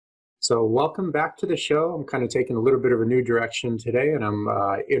So welcome back to the show. I'm kind of taking a little bit of a new direction today, and I'm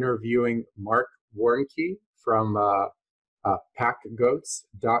interviewing Marc Warnke from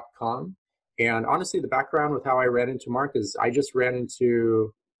packgoats.com. And honestly, the background with how I ran into Marc is I just ran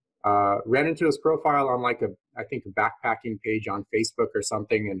into his profile on like I think a backpacking page on Facebook or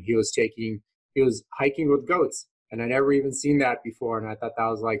something, and he was hiking with goats, and I never even seen that before, and I thought that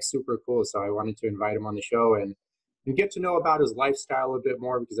was like super cool. So I wanted to invite him on the show and get to know about his lifestyle a bit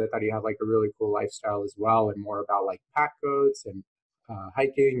more, because I thought he had like a really cool lifestyle as well, and more about like pack goats and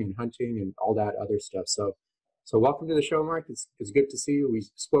hiking and hunting and all that other stuff. So welcome to the show, Marc. It's good to see you. We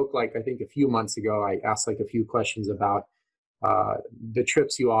spoke like I think a few months ago. I asked like a few questions about the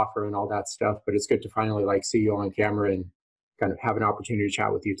trips you offer and all that stuff, but it's good to finally like see you on camera and kind of have an opportunity to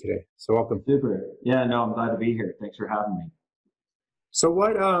chat with you today. So welcome. Super. Yeah, no, I'm glad to be here. Thanks for having me. So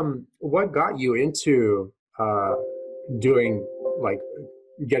what got you into doing like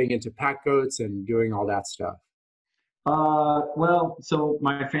getting into pack goats and doing all that stuff? Well, so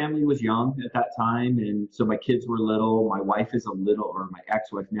my family was young at that time, and so my kids were little. My wife is a little, or my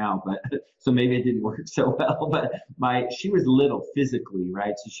ex-wife now, but so maybe it didn't work so well. But she was little physically,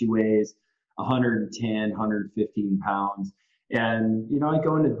 right? So she weighs 110, 115 pounds, and I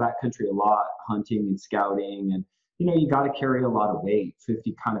go into the backcountry a lot, hunting and scouting, and you got to carry a lot of weight,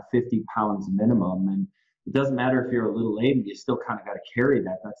 50 pounds minimum, and it doesn't matter if you're a little lady, you still kind of got to carry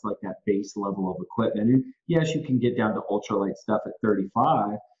that. That's like that base level of equipment. And yes, you can get down to ultralight stuff at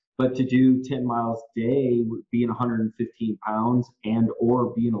 35, but to do 10 miles a day, being 115 pounds and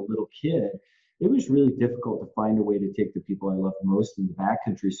or being a little kid, it was really difficult to find a way to take the people I loved most in the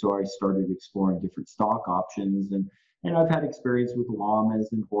backcountry. So I started exploring different stock options, and I've had experience with llamas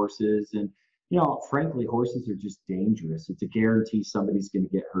and horses, and frankly, horses are just dangerous. It's a guarantee somebody's going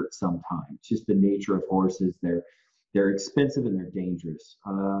to get hurt sometime. It's just the nature of horses. They're expensive and they're dangerous.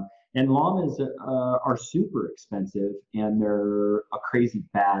 And llamas are super expensive, and they're a crazy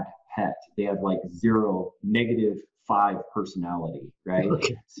bad pet. They have like zero, -5 personality, right?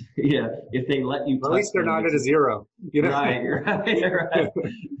 Okay. Yeah, if they let you At touch least they're them, not at a zero. You know? right, right.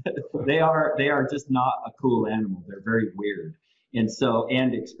 They are just not a cool animal. They're very weird.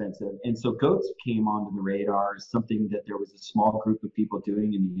 And expensive. And so goats came onto the radar as something that there was a small group of people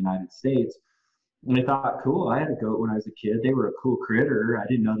doing in the United States. And I thought, cool, I had a goat when I was a kid. They were a cool critter. I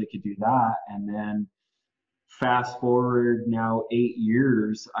didn't know they could do that. And then fast forward now 8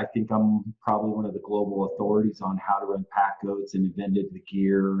 years, I think I'm probably one of the global authorities on how to run pack goats, and invented the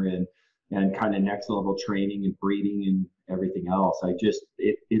gear and kind of next level training and breeding and everything else.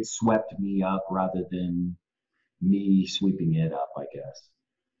 It swept me up rather than me sweeping it up, I guess.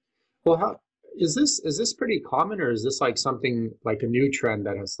 Well, how is this pretty common, or is this like something like a new trend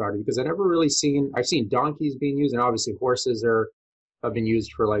that has started? Because I've seen donkeys being used, and obviously horses have been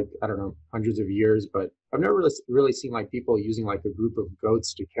used for like, I don't know, hundreds of years, but I've never really seen like people using like a group of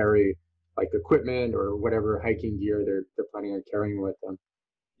goats to carry like equipment or whatever hiking gear they're planning on carrying with them.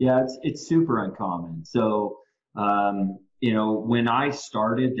 Yeah, it's super uncommon. So, when I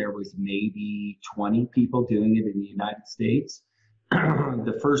started, there was maybe 20 people doing it in the United States.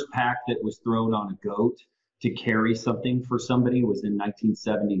 The first pack that was thrown on a goat to carry something for somebody was in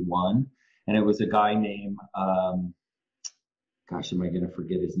 1971, and it was a guy named, gosh, am I going to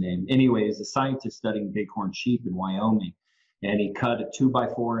forget his name? Anyway, he's a scientist studying bighorn sheep in Wyoming, and he cut a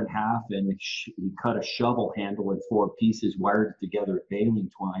 2x4 in half, and he cut a shovel handle in 4 pieces, wired it together with baling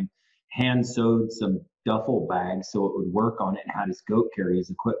twine, hand sewed some duffel bags so it would work on it, and had his goat carry his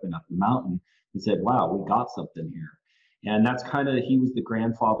equipment up the mountain, and said, wow, we got something here. And that's he was the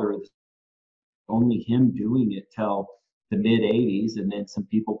grandfather of only him doing it till the mid 80s. And then some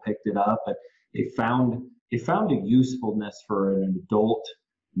people picked it up, but it found a usefulness for an adult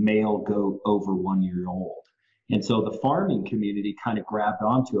male goat over 1 year old. And so the farming community kind of grabbed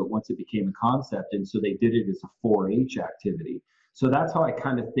onto it once it became a concept. And so they did it as a 4-H activity. So that's how I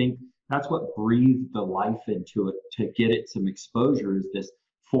kind of think that's what breathed the life into it, to get it some exposure, is this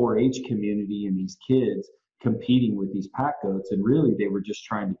 4-H community and these kids competing with these pack goats. And really they were just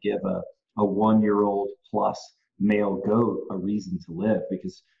trying to give a 1-year-old plus male goat a reason to live,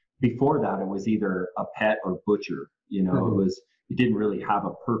 because before that it was either a pet or butcher. It didn't really have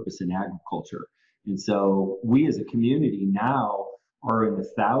a purpose in agriculture. And so we as a community now are in the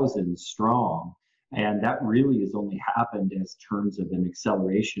thousands strong. And that really has only happened as terms of an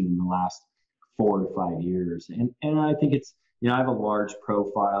acceleration in the last 4 to 5 years. And I think it's, I have a large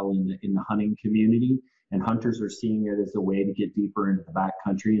profile in the hunting community, and hunters are seeing it as a way to get deeper into the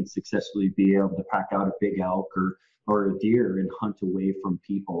backcountry and successfully be able to pack out a big elk or a deer and hunt away from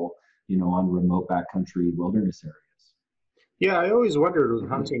people, on remote backcountry wilderness areas. Yeah, I always wondered with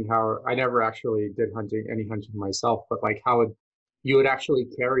hunting how I never actually did hunting any hunting myself, but like how you would actually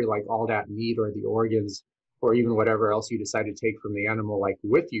carry like all that meat or the organs or even whatever else you decide to take from the animal like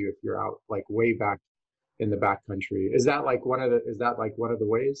with you if you're out like way back in the back country. Is that like one of the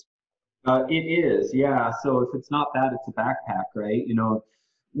ways? It is, yeah. So if it's not that, it's a backpack, right?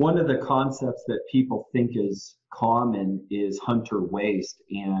 One of the concepts that people think is common is hunter waste,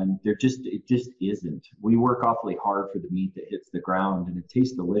 and it just isn't. We work awfully hard for the meat that hits the ground, and it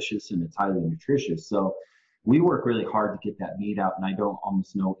tastes delicious and it's highly nutritious. So we work really hard to get that meat out, and I don't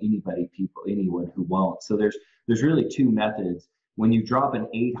almost know anyone who won't. So there's really two methods. When you drop an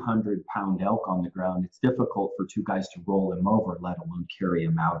 800-pound elk on the ground, it's difficult for two guys to roll him over, let alone carry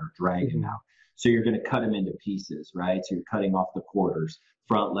him out or drag him Hmm. out. So you're going to cut him into pieces, right? So you're cutting off the quarters,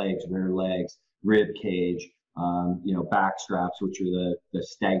 front legs, rear legs, rib cage, back straps, which are the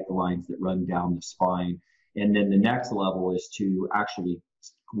stag lines that run down the spine. And then the next level is to actually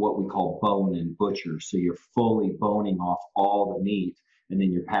what we call bone and butcher. So you're fully boning off all the meat, and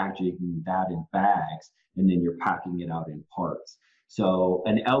then you're packaging that in bags, and then you're packing it out in parts. So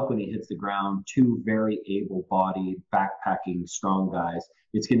an elk, when he hits the ground, two very able-bodied, backpacking, strong guys,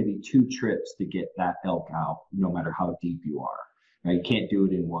 it's going to be two trips to get that elk out, no matter how deep you are. Right? You can't do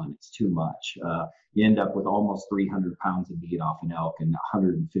it in one; it's too much. You end up with almost 300 pounds of meat off an elk, and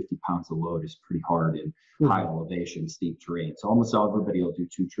 150 pounds of load is pretty hard in high Hmm. elevation, steep terrain. So almost everybody will do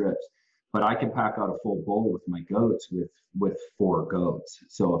two trips. But I can pack out a full bull with my goats with four goats.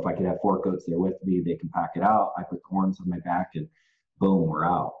 So if I could have four goats there with me, they can pack it out. I put corns on my back, and boom, we're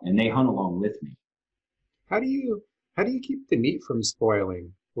out. And they hunt along with me. How do you keep the meat from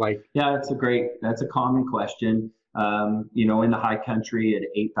spoiling? Like, Yeah, that's a common question. In the high country at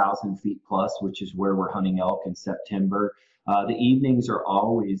 8,000 feet plus, which is where we're hunting elk in September, the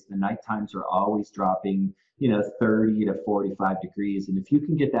night times are always dropping, 30 to 45 degrees. And if you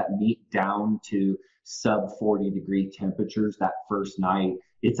can get that meat down to sub 40-degree temperatures that first night,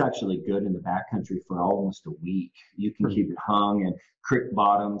 it's actually good in the backcountry for almost a week. You can hmm, keep it hung in creek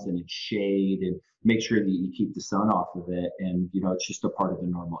bottoms and in shade, and make sure that you keep the sun off of it. And, it's just a part of the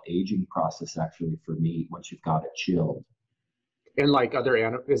normal aging process actually for meat once you've got it chilled. and like other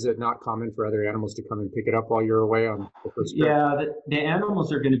animals, is it not common for other animals to come and pick it up while you're away on the first trip? Yeah, the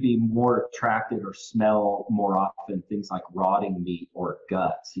animals are going to be more attracted or smell more often things like rotting meat or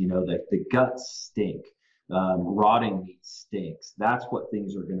guts. The guts stink. Rotting meat stinks. That's what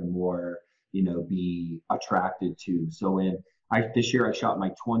things are going to more, be attracted to. So this year I shot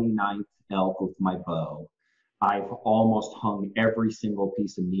my 29th elk with my bow. I've almost hung every single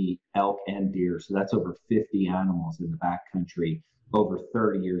piece of meat, elk and deer. So that's over 50 animals in the backcountry. Over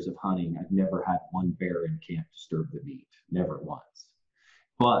 30 years of hunting, I've never had one bear in camp disturb the meat, never once.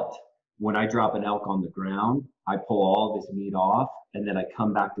 But when I drop an elk on the ground, I pull all this meat off, and then I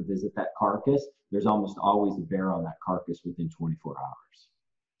come back to visit that carcass. There's almost always a bear on that carcass within 24 hours.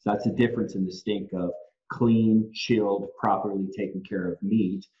 So that's the difference in the stink of clean, chilled, properly taken care of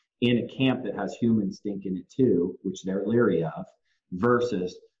meat in a camp that has human stink in it too, which they're leery of,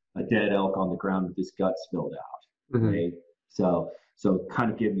 versus a dead elk on the ground with his gut spilled out, Hmm. right? So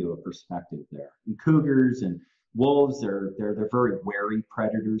kind of give you a perspective there. And cougars and wolves, they're very wary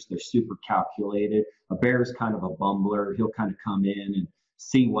predators. They're super calculated. A bear's kind of a bumbler. He'll kind of come in and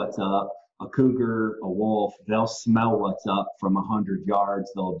see what's up. A cougar, a wolf, they'll smell what's up from 100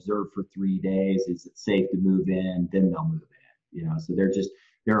 yards. They'll observe for 3 days. Is it safe to move in? Then they'll move in. So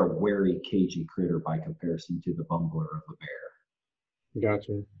they're a wary, cagey critter by comparison to the bumbler of a bear.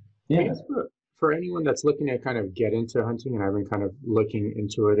 Gotcha. I Yeah. guess for anyone that's looking to kind of get into hunting, and I've been kind of looking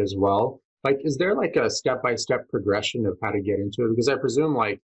into it as well, like, is there like a step-by-step progression of how to get into it? Because I presume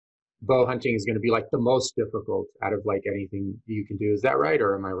like bow hunting is going to be like the most difficult out of like anything you can do. Is that right,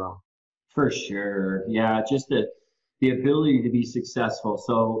 or am I wrong? For sure. Yeah, just the ability to be successful.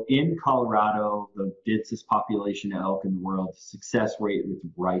 So in Colorado, the densest population of elk in the world, success rate with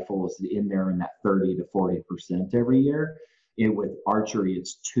rifles is in there in that 30 to 40% every year. With archery,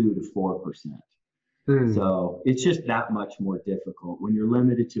 it's 2 to 4%. Hmm. So it's just that much more difficult when you're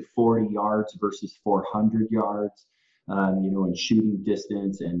limited to 40 yards versus 400 yards, in shooting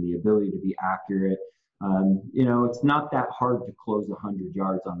distance and the ability to be accurate. It's not that hard to close 100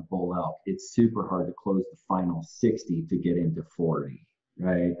 yards on a bull elk. It's super hard to close the final 60 to get into 40,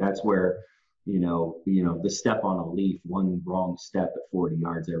 right? That's where, the step on a leaf, one wrong step at 40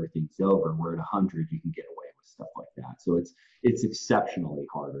 yards, everything's over. Where at 100, you can get away with stuff like that. So it's exceptionally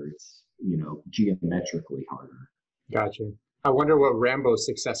harder. It's geometrically harder. Gotcha. I wonder what Rambo's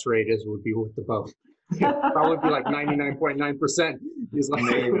success rate is would be with the bow. Yeah, probably be like 99.9%. He's like,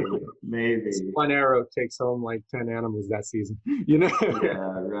 maybe. one arrow takes home like 10 animals that season, you know?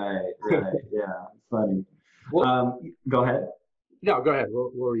 Yeah, right. Yeah, funny. Well, Go ahead. no, go ahead.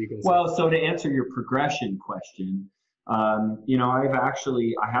 What were you going to say? Well, so to answer your progression question, I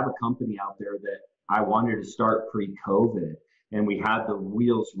have a company out there that I wanted to start pre-COVID, and we had the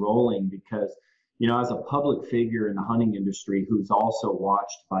wheels rolling because, as a public figure in the hunting industry who's also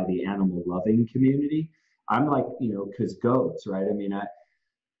watched by the animal loving community, I'm like, because goats, right? I mean,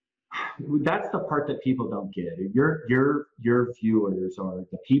 that's the part that people don't get. Your viewers or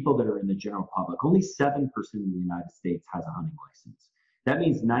the people that are in the general public, only 7% of the United States has a hunting license. That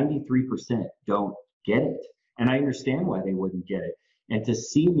means 93% don't get it. And I understand why they wouldn't get it. And to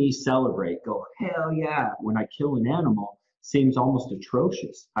see me celebrate, go, hell yeah, when I kill an animal seems almost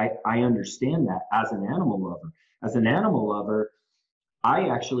atrocious. I understand that as an animal lover. As an animal lover, I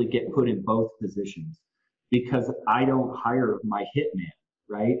actually get put in both positions because I don't hire my hitman,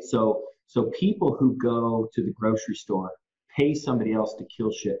 right? So people who go to the grocery store pay somebody else to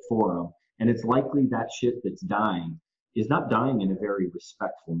kill shit for them, and it's likely that shit that's dying is not dying in a very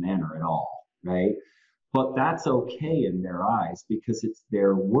respectful manner at all, right? But that's okay in their eyes because it's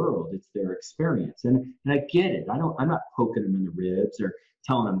their world, it's their experience. And I get it. I'm not poking them in the ribs or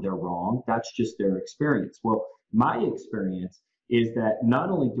telling them they're wrong. That's just their experience. Well, my experience is that not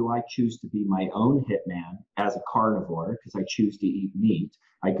only do I choose to be my own hitman as a carnivore, because I choose to eat meat,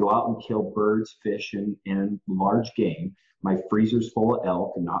 I go out and kill birds, fish, and large game. My freezer's full of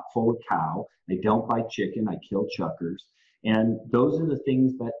elk and not full of cow. I don't buy chicken, I kill chuckers. And those are the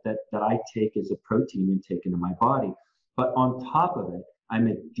things that I take as a protein intake into my body. But on top of it, I'm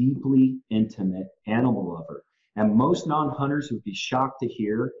a deeply intimate animal lover. And most non-hunters would be shocked to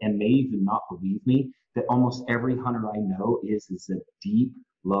hear and may even not believe me that almost every hunter I know is a deep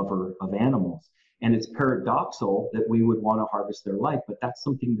lover of animals. And it's paradoxical that we would want to harvest their life, but that's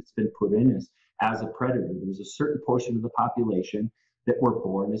something that's been put in us as a predator. There's a certain portion of the population that were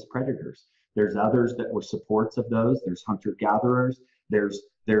born as predators. There's others that were supports of those. There's hunter-gatherers. There's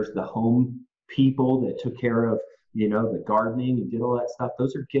the home people that took care of, the gardening and did all that stuff.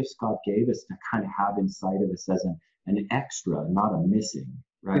 Those are gifts God gave us to kind of have inside of us as an extra, not a missing,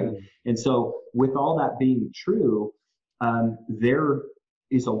 right? Mm-hmm. And so with all that being true, there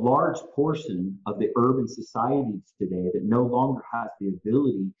is a large portion of the urban societies today that no longer has the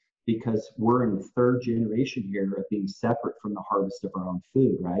ability because we're in the third generation here of being separate from the harvest of our own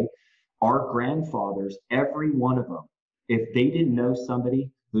food, right? Our grandfathers, every one of them, if they didn't know somebody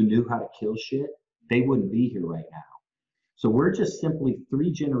who knew how to kill shit, they wouldn't be here right now. So we're just simply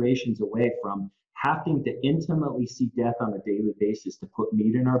 3 generations away from having to intimately see death on a daily basis to put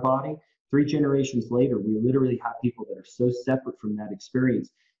meat in our body. 3 generations later, we literally have people that are so separate from that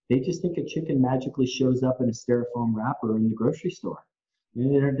experience, they just think a chicken magically shows up in a styrofoam wrapper in the grocery store.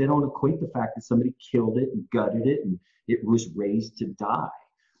 They don't equate the fact that somebody killed it and gutted it and it was raised to die.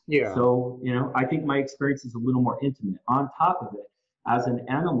 Yeah. So, I think my experience is a little more intimate. On top of it, as an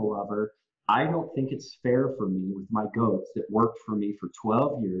animal lover, I don't think it's fair for me with my goats that worked for me for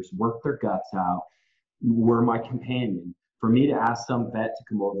 12 years, worked their guts out, were my companion, for me to ask some vet to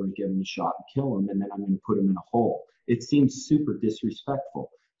come over and give them a shot and kill them, and then I'm going to put them in a hole. It seems super disrespectful.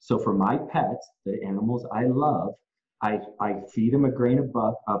 So for my pets, the animals I love, I feed them a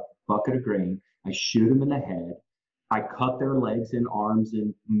bucket of grain, I shoot them in the head, I cut their legs and arms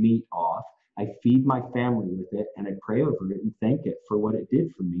and meat off. I feed my family with it and I pray over it and thank it for what it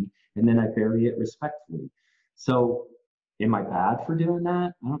did for me. And then I bury it respectfully. So am I bad for doing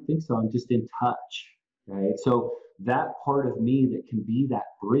that? I don't think so. I'm just in touch, right? So that part of me that can be that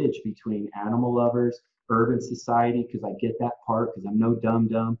bridge between animal lovers, urban society, because I get that part because I'm no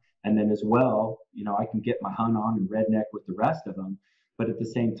dum-dum. And then as well, I can get my hunt on and redneck with the rest of them. But at the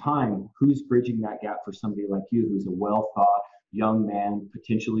same time, who's bridging that gap for somebody like you who's a well-thought young man,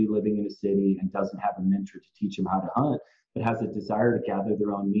 potentially living in a city and doesn't have a mentor to teach him how to hunt, but has a desire to gather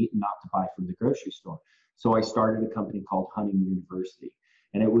their own meat and not to buy from the grocery store? So I started a company called Hunting University.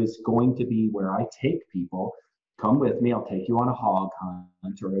 And it was going to be where I take people, come with me, I'll take you on a hog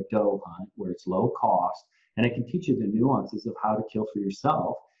hunt or a doe hunt where it's low cost. And I can teach you the nuances of how to kill for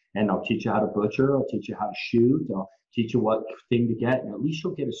yourself. And I'll teach you how to butcher, I'll teach you how to shoot, I'll teach you what thing to get. And at least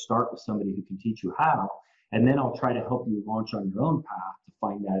you'll get a start with somebody who can teach you how. And then I'll try to help you launch on your own path to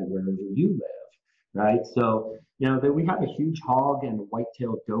find that wherever you live, right? So, that we have a huge hog and a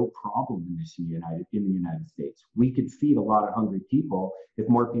white-tailed doe problem in the United States. We could feed a lot of hungry people if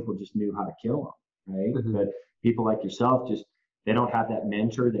more people just knew how to kill them, right? Mm-hmm. But people like yourself they don't have that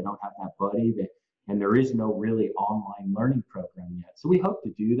mentor, they don't have that buddy, and there is no really online learning program yet. So we hope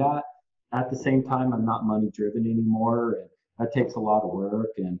to do that. at the same time, I'm not money driven anymore. And that takes a lot of work.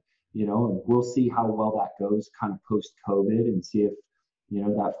 And, and we'll see how well that goes kind of post COVID and see if,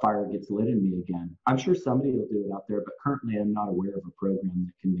 that fire gets lit in me again. I'm sure somebody will do it out there, but currently I'm not aware of a program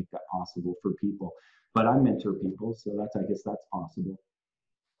that can make that possible for people. But I mentor people, so I guess that's possible.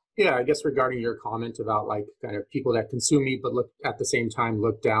 Yeah, I guess regarding your comment about like kind of people that consume meat, but look at the same time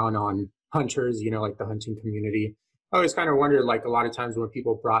look down on hunters, like the hunting community. I always kind of wondered, like a lot of times when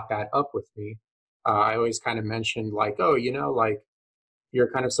people brought that up with me, I always kind of mentioned like, oh, like you're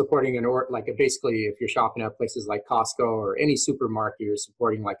kind of supporting like basically if you're shopping at places like Costco or any supermarket, you're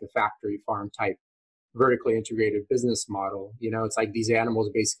supporting like a factory farm type vertically integrated business model. It's like these animals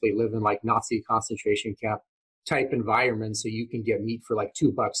basically live in like Nazi concentration camp type environment, so you can get meat for like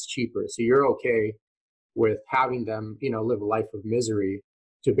 $2 cheaper. So you're okay with having them, live a life of misery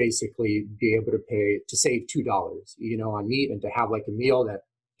to basically be able to save $2, on meat, and to have like a meal that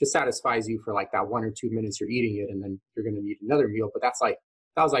just satisfies you for like that 1 or 2 minutes you're eating it, and then you're going to need another meal. But that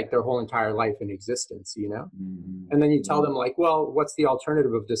was like their whole entire life in existence, Mm-hmm. And then you tell them like, well, what's the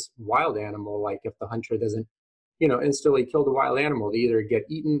alternative of this wild animal? Like if the hunter doesn't instantly kill the wild animal, they either get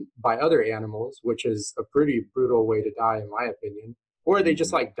eaten by other animals, which is a pretty brutal way to die, in my opinion, or they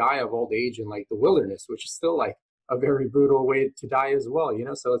just like die of old age in like the wilderness, which is still like a very brutal way to die as well,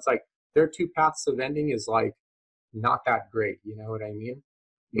 So it's like their two paths of ending is like not that great, you know what I mean?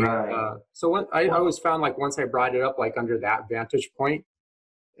 Right. So I always found like once I brought it up like under that vantage point,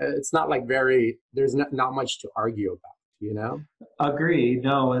 it's not like there's not much to argue about. Agreed.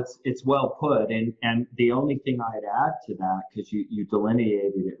 No, it's well put. And the only thing I'd add to that, because you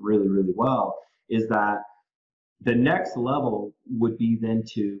delineated it really, really well, is that the next level would be then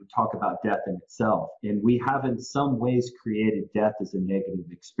to talk about death in itself. And we have in some ways created death as a negative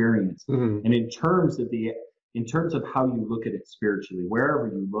experience. Mm-hmm. And in terms of how you look at it spiritually, wherever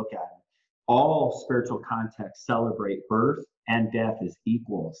you look at it, all spiritual contexts celebrate birth and death as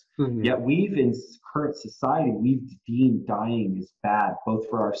equals. Mm-hmm. Yet in current society, we've deemed dying as bad, both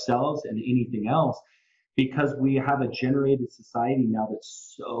for ourselves and anything else, because we have a generated society now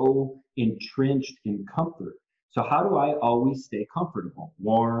that's so entrenched in comfort. So how do I always stay comfortable,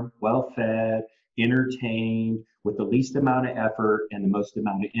 warm, well-fed, entertained, with the least amount of effort and the most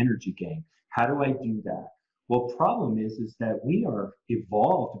amount of energy gain? How do I do that? Well, problem is that we are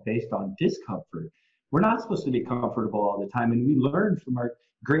evolved based on discomfort. We're not supposed to be comfortable all the time, and we learn from our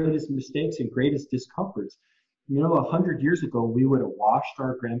greatest mistakes and greatest discomforts. 100 years ago, we would have washed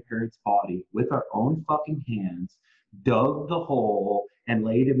our grandparents' body with our own fucking hands, dug the hole, and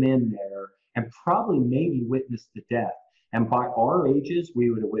laid him in there, and probably maybe witnessed the death. And by our ages, we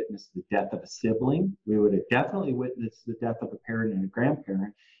would have witnessed the death of a sibling. We would have definitely witnessed the death of a parent and a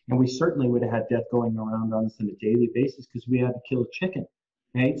grandparent. And we certainly would have had death going around on us on a daily basis because we had to kill a chicken.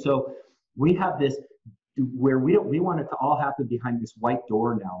 Right? So we have this where we want it to all happen behind this white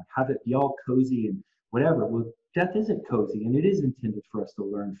door now and have it be all cozy and whatever. Well, death isn't cozy, and it is intended for us to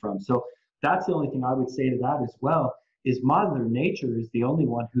learn from. So that's the only thing I would say to that as well, is Mother Nature is the only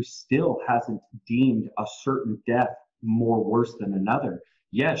one who still hasn't deemed a certain death more worse than another.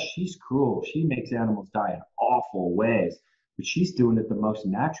 Yes, she's cruel. She makes animals die in awful ways, but she's doing it the most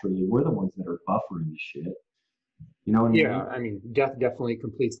naturally. We're the ones that are buffering the shit. You know what I mean? Yeah, I mean, death definitely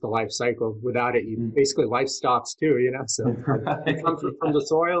completes the life cycle. Without it, basically life stops too, So Right. it comes from the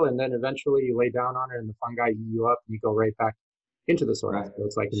soil, and then eventually you lay down on it, and the fungi eat you up, and you go right back into the soil. Right. So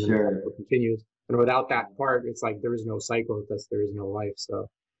it's like, and then Sure. the cycle continues. And without that part, it's like there is no cycle, thus there is no life. So,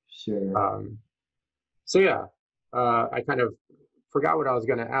 Sure. So yeah, I kind of forgot what I was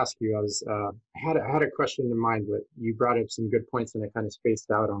going to ask you. I had a question in mind, but you brought up some good points, and I kind of spaced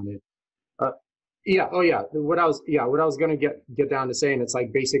out on it. Yeah. Oh, yeah. What I was going to get down to saying, it's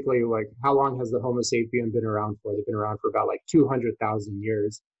like basically like how long has the Homo sapien been around for? They've been around for about like 200,000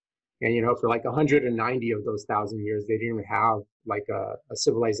 years, and for like 190 of those 1,000 years, they didn't even have like a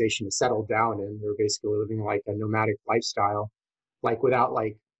civilization to settle down in. They were basically living like a nomadic lifestyle, like without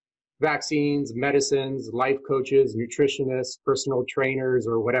like vaccines, medicines, life coaches, nutritionists, personal trainers,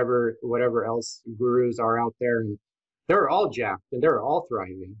 or whatever else gurus are out there, and they're all jacked and they're all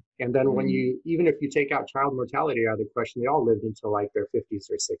thriving. And then when even if you take out child mortality out of the question, they all lived until like their 50s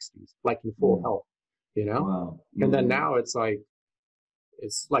or 60s, like in full health, Wow. And then now it's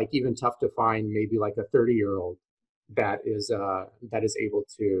like even tough to find maybe like a 30-year-old that is able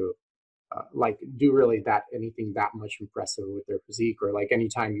to like do really anything that much impressive with their physique. Or like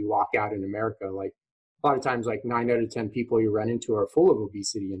anytime you walk out in America, like a lot of times like 9 out of 10 people you run into are full of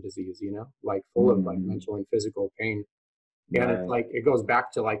obesity and disease, like full of like mental and physical pain. And it's like, it goes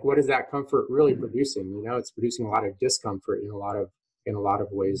back to like, what is that comfort really producing? It's producing a lot of discomfort and a lot of in a lot of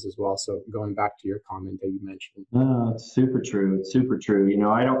ways as well. So going back to your comment that you mentioned. No, it's super true. It's super true.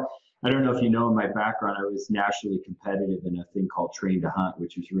 I don't know if you know my background. I was nationally competitive in a thing called Train to Hunt,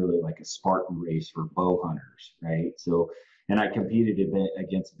 which is really like a Spartan race for bow hunters, right? So, and I competed a bit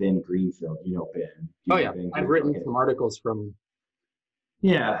against Ben Greenfield. You know Ben. Oh yeah, I've written some articles from.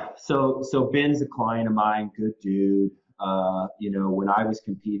 Yeah. So Ben's a client of mine, good dude. When I was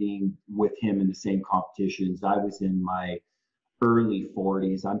competing with him in the same competitions, I was in my early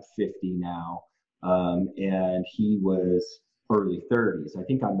 40s. I'm 50 now. And he was early 30s. I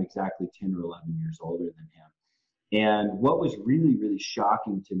think I'm exactly 10 or 11 years older than him. And what was really, really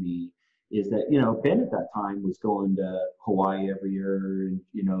shocking to me is that, Ben at that time was going to Hawaii every year and,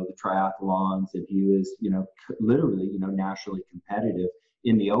 the triathlons, and he was, literally, nationally competitive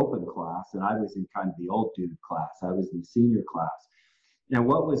in the open class. And I was in kind of the old dude class. I was in the senior class. Now,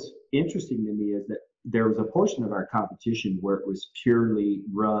 what was interesting to me is that there was a portion of our competition where it was purely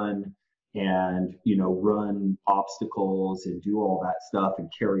run and, run obstacles and do all that stuff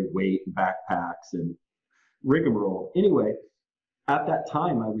and carry weight and backpacks and rigmarole. Anyway, at that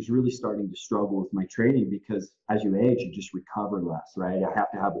time, I was really starting to struggle with my training because as you age, you just recover less, right? I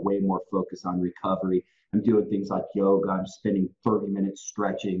have to have way more focus on recovery. I'm doing things like yoga. I'm spending 30 minutes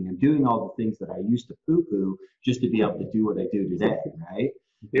stretching. I'm doing all the things that I used to poo-poo just to be able to do what I do today, right?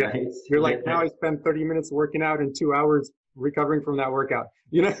 Yeah. Right? You're like, now I spend 30 minutes working out and 2 hours recovering from that workout.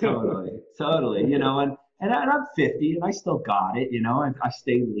 Totally. And I'm 50 and I still got it, I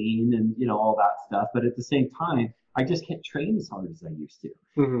stay lean and, all that stuff. But at the same time, I just can't train as hard as I used to.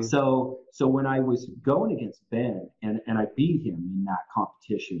 Mm-hmm. So when I was going against Ben and I beat him in that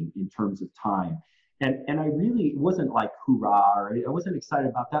competition in terms of time, and I really wasn't like hoorah, or I wasn't excited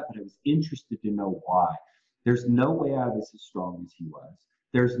about that, but I was interested to know why. There's no way I was as strong as he was.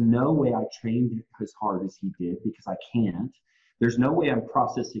 There's no way I trained as hard as he did because I can't. There's no way I'm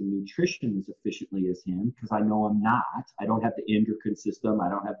processing nutrition as efficiently as him because I know I'm not. I don't have the endocrine system. I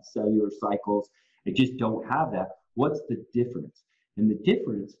don't have the cellular cycles. I just don't have that. What's the difference? And the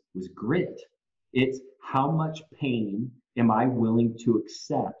difference was grit. It's how much pain am I willing to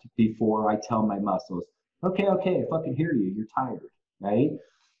accept before I tell my muscles, okay, I fucking hear you. You're tired, right?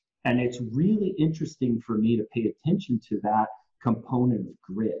 And it's really interesting for me to pay attention to that component of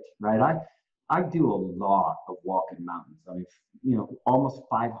grit, right? I do a lot of walking mountains. I mean, almost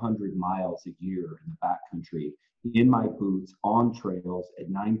 500 miles a year in the backcountry, in my boots, on trails at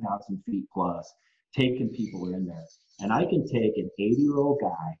 9,000 feet plus, taking people in there. And I can take an 80-year-old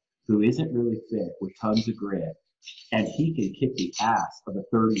guy who isn't really fit with tons of grit, and he can kick the ass of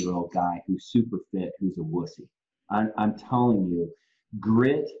a 30-year-old guy who's super fit, who's a wussy. I'm telling you,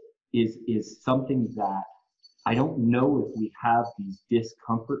 grit is something that I don't know if we have these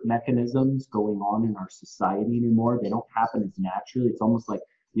discomfort mechanisms going on in our society anymore. They don't happen as naturally. It's almost like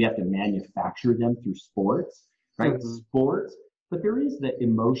we have to manufacture them through sports, right? Mm-hmm. Sports, but there is the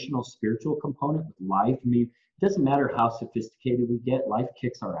emotional, spiritual component with life. I mean, it doesn't matter how sophisticated we get, life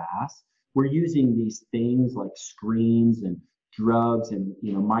kicks our ass. We're using these things like screens and drugs and,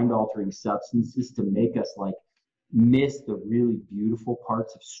 mind-altering substances to make us like miss the really beautiful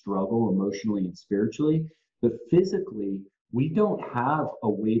parts of struggle emotionally and spiritually. But physically, we don't have a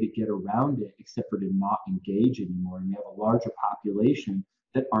way to get around it except for to not engage anymore. And we have a larger population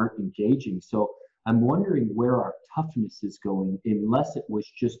that aren't engaging. So I'm wondering where our toughness is going, unless it was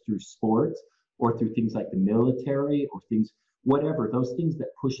just through sports or through things like the military or things, whatever, those things that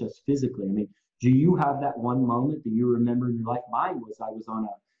push us physically. I mean, do you have that one moment that you remember in your life? Mine was I was on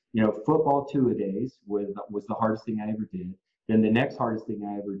a, football two-a-days was the hardest thing I ever did. Then the next hardest thing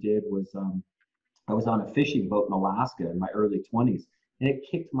I ever did was I was on a fishing boat in Alaska in my early 20s, and it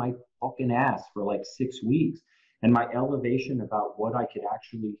kicked my fucking ass for like 6 weeks. And my elevation about what I could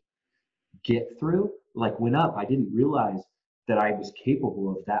actually get through like went up. I didn't realize that I was capable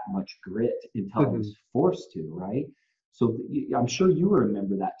of that much grit until I was forced to, right? So I'm sure you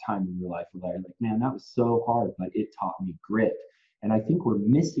remember that time in your life where you're like, man, that was so hard, but it taught me grit. And I think we're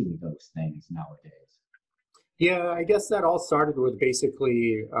missing those things nowadays. Yeah, I guess that all started with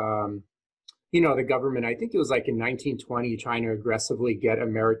basically, the government, I think it was like in 1920, trying to aggressively get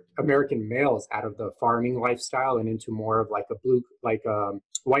American males out of the farming lifestyle and into more of like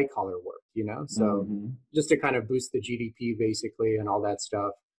white collar work, So just to kind of boost the GDP basically and all that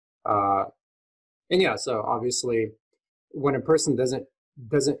stuff. So obviously when a person doesn't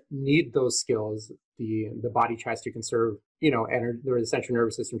need those skills, the body tries to conserve, energy. The central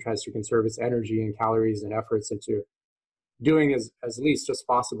nervous system tries to conserve its energy and calories and efforts into doing as least as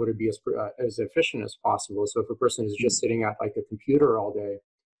possible to be as efficient as possible. So if a person is just sitting at like a computer all day,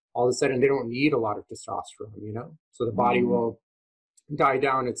 all of a sudden they don't need a lot of testosterone, So the body will die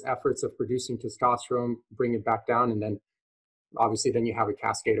down its efforts of producing testosterone, bring it back down, and then obviously then you have a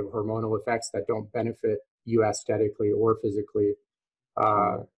cascade of hormonal effects that don't benefit you aesthetically or physically.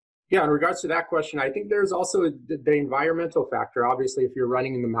 Sure. Yeah, in regards to that question, I think there's also the environmental factor. Obviously, if you're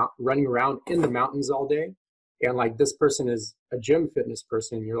running in the running around in the mountains all day, and like this person is a gym fitness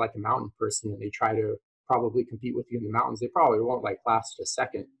person, and you're like a mountain person, and they try to probably compete with you in the mountains, they probably won't like last a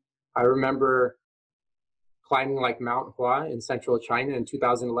second. I remember climbing like Mount Hua in central China in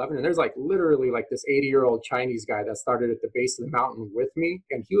 2011. And there's like literally like this 80-year-old Chinese guy that started at the base of the mountain with me.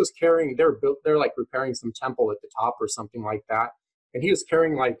 And he was carrying, they're like repairing some temple at the top or something like that. And he was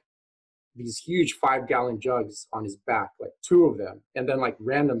carrying like these huge 5-gallon jugs on his back, like 2 of them, and then like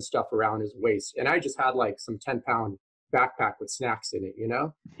random stuff around his waist. And I just had like some 10-pound backpack with snacks in it, you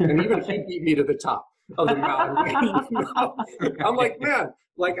know? And even he beat me to the top of the mountain. You know? I'm like, man,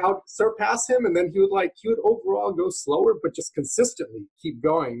 like I'll surpass him, and then he would overall go slower, but just consistently keep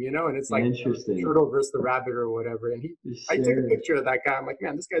going, you know? And it's like Interesting. turtle versus the rabbit or whatever. And I took a picture of that guy. I'm like,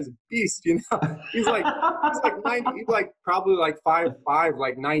 man, this guy's a beast, you know? He's like 90, he's like probably like 5'5",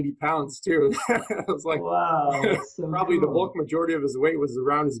 like 90 pounds too. I was like, wow, that's so probably cool. the bulk majority of his weight was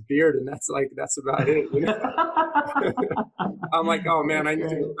around his beard, and that's about it, you know? I'm like, oh man, I need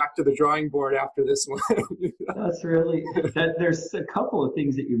to go back to the drawing board after this one. That's really, there's a couple of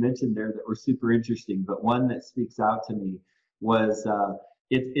things that you mentioned there that were super interesting, but one that speaks out to me was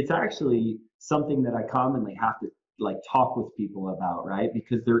it's actually something that I commonly have to like talk with people about, right?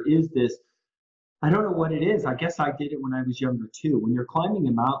 Because there is this, I don't know what it is. I guess I did it when I was younger too. When you're climbing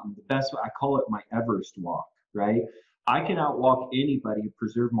a mountain, the best, I call it my Everest walk, right? I can outwalk anybody and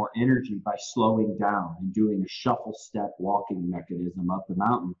preserve more energy by slowing down and doing a shuffle step walking mechanism up the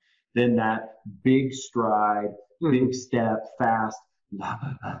mountain than that big stride, big step, fast,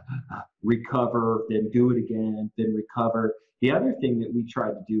 recover, then do it again, then recover. The other thing that we try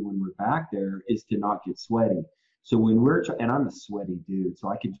to do when we're back there is to not get sweaty. So when and I'm a sweaty dude, so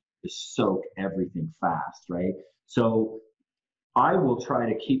I can just soak everything fast, right? So I will try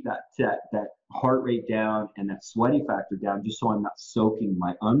to keep that heart rate down and that sweaty factor down, just so I'm not soaking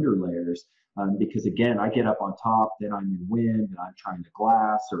my under layers. Because again, I get up on top, then I'm in wind and I'm trying to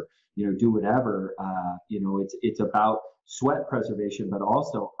glass or do whatever. It's about sweat preservation, but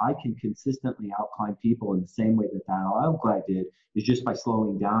also I can consistently outclimb people in the same way that Al Glide did, is just by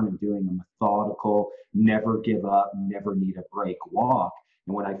slowing down and doing a methodical, never give up, never need a break walk.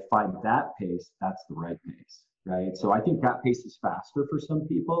 And when I find that pace, that's the right pace, right? So I think that pace is faster for some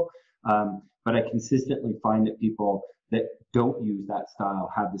people, but I consistently find that people that don't use that style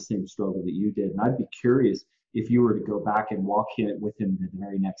have the same struggle that you did. And I'd be curious if you were to go back and walk with him the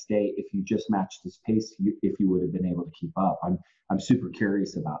very next day, if you just matched his pace, if you would have been able to keep up. I'm super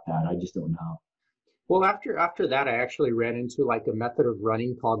curious about that. I just don't know. Well, after that, I actually ran into like a method of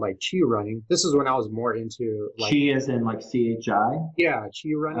running called like chi running. This is when I was more into like chi, as in like CHI. Yeah,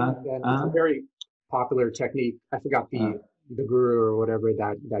 chi running. And it's a very popular technique. I forgot the guru or whatever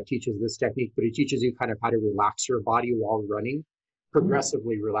that teaches this technique, but he teaches you kind of how to relax your body while running,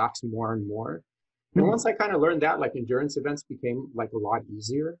 progressively relax more and more. And once I kind of learned that, like endurance events became like a lot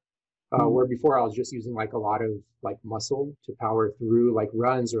easier. Where before I was just using like a lot of like muscle to power through like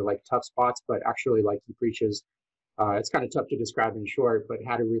runs or like tough spots, but actually like he preaches, it's kind of tough to describe in short, but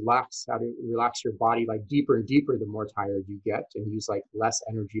how to relax your body like deeper and deeper the more tired you get, and use like less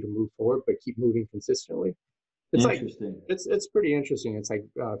energy to move forward, but keep moving consistently. It's interesting. Like it's pretty interesting. It's like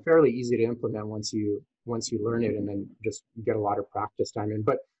fairly easy to implement once you learn it, and then just get a lot of practice time in.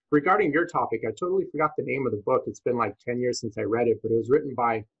 But regarding your topic, I totally forgot the name of the book. It's been like 10 years since I read it, but it was written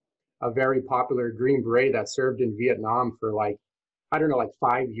by a very popular Green Beret that served in Vietnam for like, I don't know, like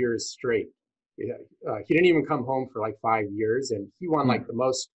 5 years straight. He didn't even come home for like 5 years, and he won like the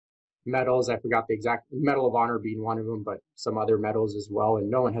most medals. I forgot the exact Medal of Honor being one of them, but some other medals as well. And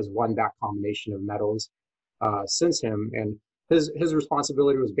no one has won that combination of medals since him. And his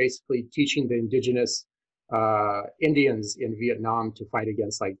responsibility was basically teaching the indigenous Indians in Vietnam to fight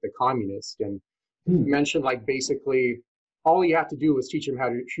against like the communists. And he mentioned like basically all you have to do was teach them how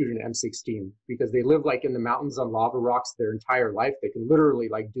to shoot an M16, because they live like in the mountains on lava rocks their entire life. They can literally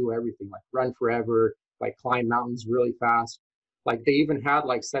like do everything, like run forever, like climb mountains really fast. Like they even had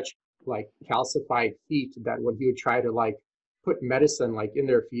like such like calcified feet that when he would try to like put medicine like in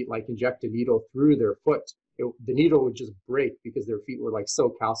their feet, like inject a needle through their foot, the needle would just break because their feet were like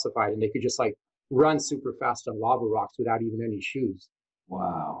so calcified, and they could just like run super fast on lava rocks without even any shoes.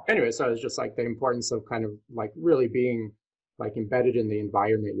 Wow. Anyway, so it's just like the importance of kind of like really being like embedded in the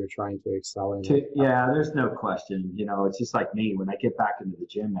environment you're trying to excel in. Yeah, there's no question. It's just like me. When I get back into the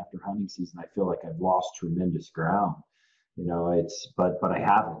gym after hunting season, I feel like I've lost tremendous ground. but I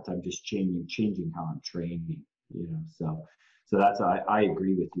haven't. I'm just changing how I'm training, so that's, I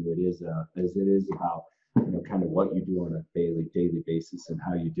agree with you. It is as it is about, kind of what you do on a daily basis and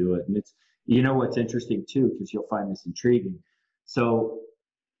how you do it. And it's, what's interesting too, because you'll find this intriguing. So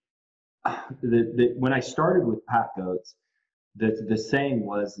when I started with pack goats, the saying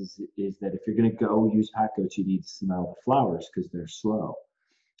is that if you're going to go use pack goats, you need to smell the flowers because they're slow.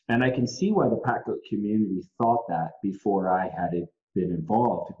 And I can see why the pack goat community thought that before I had been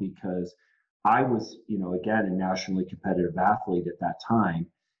involved, because I was, again, a nationally competitive athlete at that time,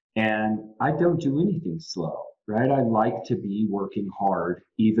 and I don't do anything slow, right? I like to be working hard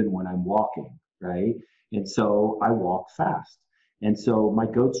even when I'm walking, right? And so I walk fast. And so my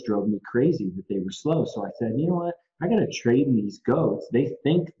goats drove me crazy that they were slow. So I said, you know what? I got to train these goats. They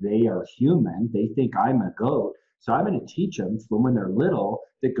think they are human. They think I'm a goat. So I'm going to teach them from when they're little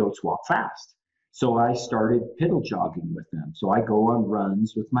that goats walk fast. So I started piddle jogging with them. So I go on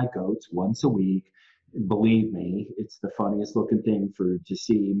runs with my goats once a week. Believe me, it's the funniest looking thing to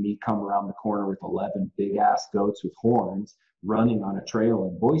see me come around the corner with 11 big ass goats with horns running on a trail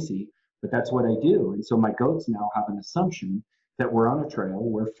in Boise. But that's what I do. And so my goats now have an assumption that we're on a trail,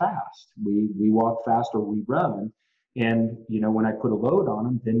 we're fast. We walk fast or we run. And, when I put a load on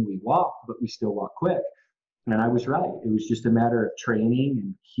them, then we walk, but we still walk quick. And I was right. It was just a matter of training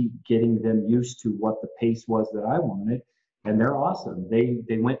and keep getting them used to what the pace was that I wanted. And they're awesome.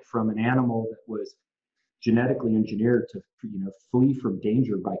 They went from an animal that was genetically engineered to, flee from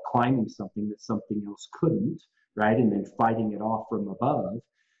danger by climbing something that something else couldn't, right? And then fighting it off from above,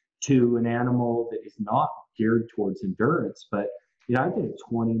 to an animal that is not geared towards endurance. But I did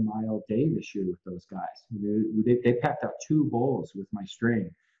a 20-mile day this year with those guys. They packed out 2 bowls with my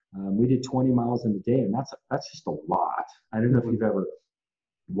string. We did 20 miles in a day, and that's just a lot. I don't know if you've ever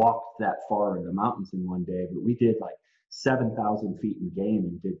walked that far in the mountains in one day, but we did like 7,000 feet in game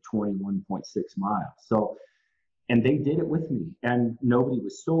and did 21.6 miles. So, and they did it with me, and nobody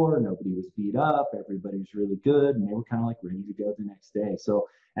was sore, nobody was beat up, everybody was really good, and they were kind of like ready to go the next day. So,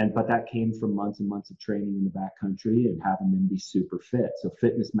 but that came from months and months of training in the backcountry and having them be super fit. So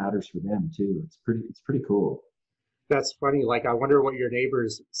fitness matters for them too. It's pretty cool. That's funny. Like, I wonder what your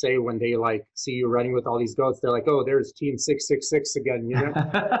neighbors say when they like see you running with all these goats. They're like, "Oh, there's Team 666 again,"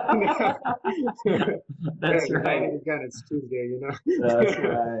 That's Yeah, right. again, it's Tuesday, That's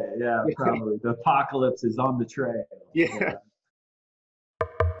right. Yeah, probably. The apocalypse is on the trail. Yeah.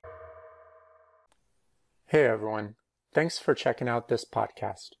 Hey everyone. Thanks for checking out this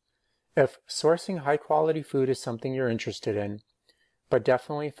podcast. If sourcing high quality food is something you're interested in, but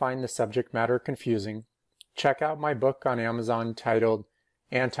definitely find the subject matter confusing, check out my book on Amazon titled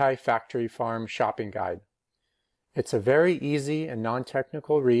Anti-Factory Farm Shopping Guide. It's a very easy and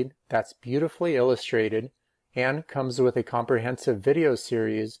non-technical read that's beautifully illustrated and comes with a comprehensive video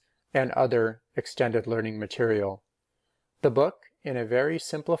series and other extended learning material. The book, in a very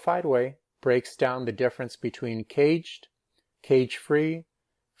simplified way, breaks down the difference between caged, cage-free,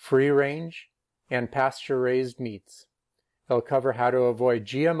 free-range, and pasture-raised meats. It'll cover how to avoid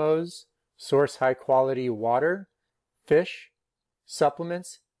GMOs, source high-quality water, fish,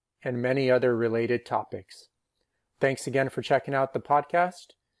 supplements, and many other related topics. Thanks again for checking out the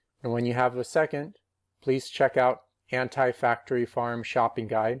podcast, and when you have a second, please check out Anti-Factory Farm Shopping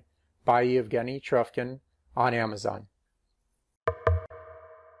Guide by Evgeny Trufkin on Amazon.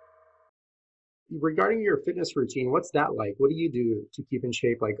 Regarding your fitness routine, what's that like? What do you do to keep in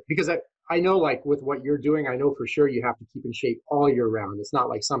shape? Like, because I know, like, with what you're doing, I know for sure you have to keep in shape all year round. It's not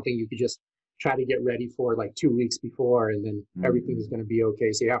like something you could just try to get ready for like 2 weeks before and then everything is going to be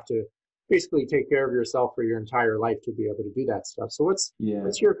okay. So you have to basically take care of yourself for your entire life to be able to do that stuff. So what's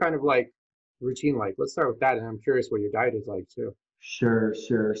your kind of like routine like? Let's start with that, and I'm curious what your diet is like too. Sure.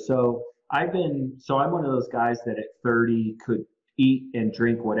 So I'm one of those guys that at 30 could eat and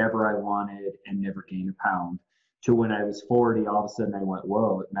drink whatever I wanted and never gain a pound, to when I was 40, all of a sudden I went,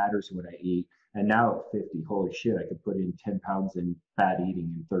 whoa, it matters what I eat. And now at 50, holy shit, I could put in 10 pounds in bad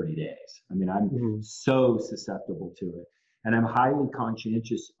eating in 30 days. I mean, I'm so susceptible to it. And I'm highly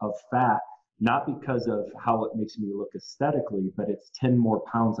conscientious of fat, not because of how it makes me look aesthetically, but it's 10 more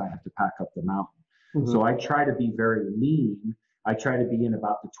pounds I have to pack up the mountain. So I try to be very lean. I try to be in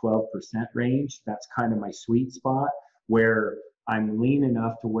about the 12% range. That's kind of my sweet spot, where I'm lean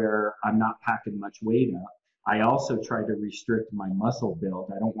enough to where I'm not packing much weight up. I also try to restrict my muscle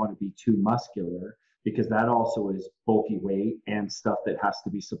build. I don't want to be too muscular, because that also is bulky weight and stuff that has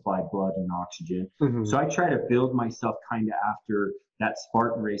to be supplied blood and oxygen. So I try to build myself kind of after that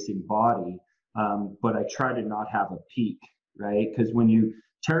Spartan racing body, but I try to not have a peak, right? Because when you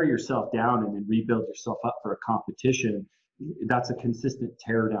tear yourself down and then rebuild yourself up for a competition, that's a consistent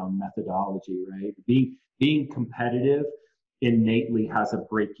tear down methodology, right? Being competitive innately has a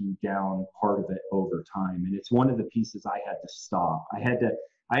breaking down part of it over time. And it's one of the pieces I had to stop. I had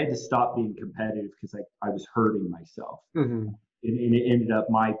to stop being competitive because I was hurting myself. Mm-hmm. And it ended up,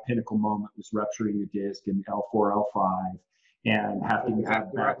 my pinnacle moment was rupturing the disc in L4, L5 and having to have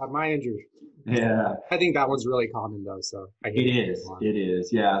Exactly right. My injury. yeah. I think that one's really common though. So It is.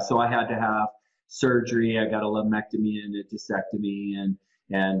 Yeah. So I had to have surgery. I got a lumpectomy and a discectomy, and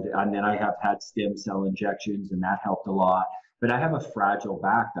then I have had stem cell injections, and that helped a lot. But I have a fragile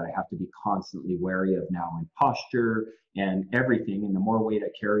back that I have to be constantly wary of now in posture and everything. And the more weight I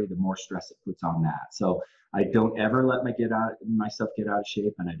carry, the more stress it puts on that. So I don't ever let myself get out of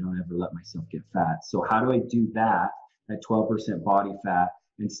shape, and I don't ever let myself get fat. So how do I do that at 12% body fat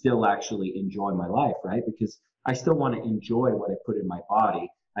and still actually enjoy my life, right? Because I still want to enjoy what I put in my body.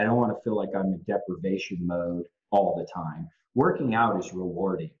 I don't want to feel like I'm in deprivation mode all the time. Working out is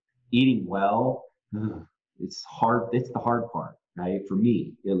rewarding. Eating well, it's hard. It's the hard part, right? For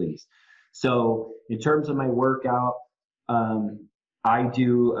me, at least. So in terms of my workout, I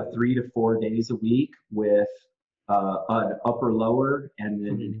do a 3 to 4 days a week with an upper lower and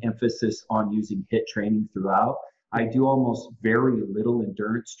then an emphasis on using HIIT training throughout. I do almost very little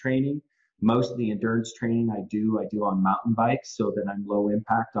endurance training. Most of the endurance training I do on mountain bikes so that I'm low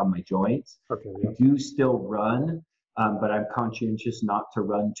impact on my joints. Okay, yeah. I do still run, but I'm conscientious not to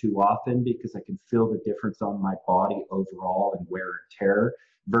run too often because I can feel the difference on my body overall and wear and tear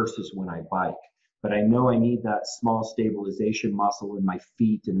versus when I bike. But I know I need that small stabilization muscle in my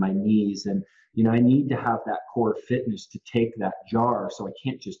feet and my knees. And, I need to have that core fitness to take that jar. So I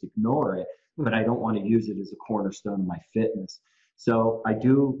can't just ignore it, but I don't want to use it as a cornerstone of my fitness. So I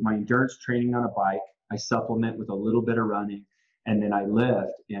do my endurance training on a bike. I supplement with a little bit of running, and then I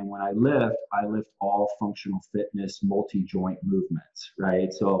lift. And when I lift all functional fitness, multi-joint movements,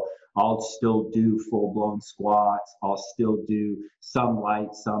 right? So I'll still do full-blown squats. I'll still do some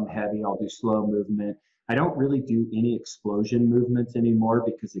light, some heavy. I'll do slow movement. I don't really do any explosion movements anymore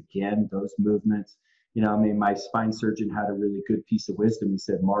because, again, those movements, my spine surgeon had a really good piece of wisdom. He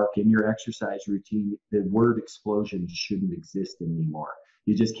said, Mark, in your exercise routine, the word explosion shouldn't exist anymore.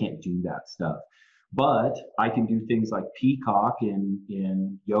 You just can't do that stuff. But I can do things like peacock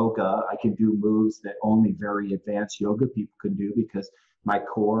in yoga. I can do moves that only very advanced yoga people can do because my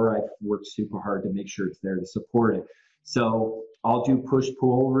core, I've worked super hard to make sure it's there to support it. So I'll do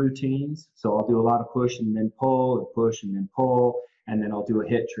push-pull routines. So I'll do a lot of push and then pull and push and then pull. And then I'll do a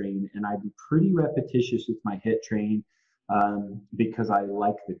HIIT train. And I'd be pretty repetitious with my HIIT train because I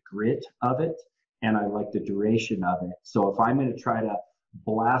like the grit of it and I like the duration of it. So if I'm going to try to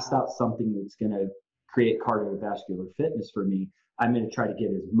blast out something that's going to create cardiovascular fitness for me, I'm going to try to get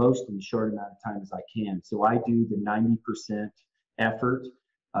as most in the short amount of time as I can. So I do the 90% effort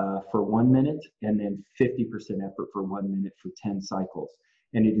for 1 minute and then 50% effort for 1 minute for 10 cycles.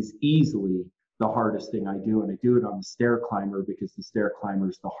 And it is easily the hardest thing I do. And I do it on the stair climber because the stair climber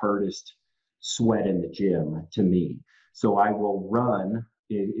is the hardest sweat in the gym to me. So I will run.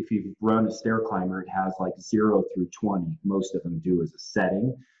 If you run a stair climber, it has like 0 through 20. Most of them do as a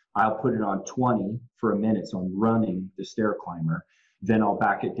setting. I'll put it on 20 for a minute. So I'm running the stair climber. Then I'll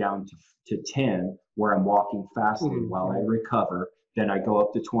back it down to 10 where I'm walking fastly while I recover. Then I go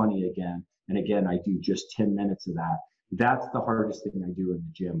up to 20 again. And again, I do just 10 minutes of that. That's the hardest thing I do in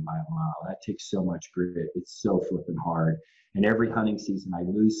the gym by a mile. That takes so much grit. It's so flipping hard. And every hunting season, I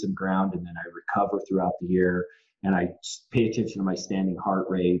lose some ground and then I recover throughout the year. And I pay attention to my standing heart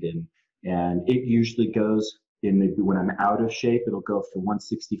rate. And it usually goes when I'm out of shape, it'll go for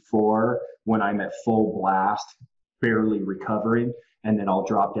 164. When I'm at full blast, barely recovering. And then I'll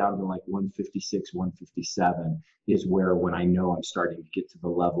drop down to like 156, 157 is when I know I'm starting to get to the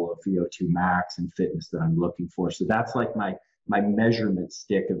level of VO2 max and fitness that I'm looking for. So that's like my measurement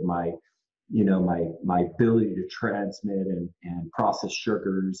stick of my ability to transmit and process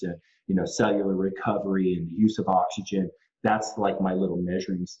sugars and, cellular recovery and the use of oxygen. That's like my little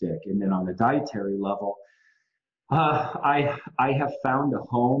measuring stick. And then on the dietary level, I have found a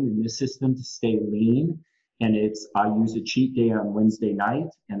home in this system to stay lean. And I use a cheat day on Wednesday night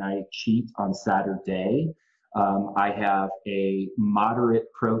and I cheat on Saturday. I have a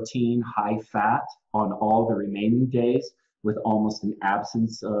moderate protein, high fat on all the remaining days with almost an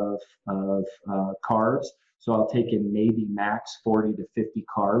absence of carbs. So I'll take in maybe max 40 to 50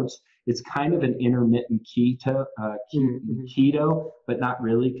 carbs. It's kind of an intermittent keto, but not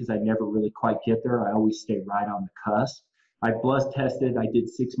really because I never really quite get there. I always stay right on the cusp. I blood tested. I did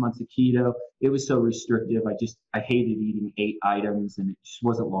 6 months of keto. It was so restrictive. I hated eating 8 items and it just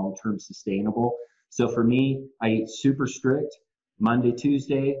wasn't long-term sustainable. So for me, I eat super strict. Monday,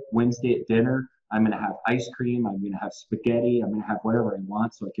 Tuesday, Wednesday at dinner, I'm going to have ice cream. I'm going to have spaghetti. I'm going to have whatever I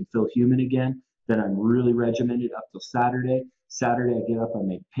want so I can feel human again. Then I'm really regimented up till Saturday. Saturday, I get up, I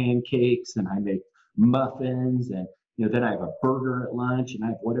make pancakes and I make muffins. And, then I have a burger at lunch and I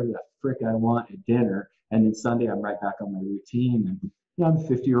have whatever the frick I want at dinner. And then Sunday, I'm right back on my routine. And, I'm a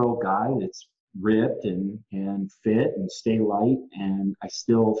 50-year-old guy that's ripped and fit and stay light. And I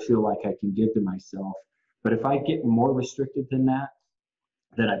still feel like I can give to myself. But if I get more restrictive than that,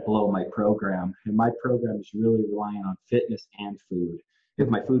 then I blow my program. And my program is really relying on fitness and food. If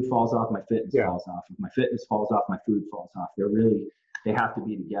my food falls off, my fitness falls off. If my fitness falls off, my food falls off. They have to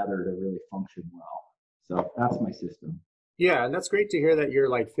be together to really function well. So that's my system. Yeah, and that's great to hear that you're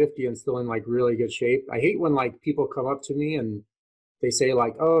like 50 and still in like really good shape. I hate when like people come up to me and they say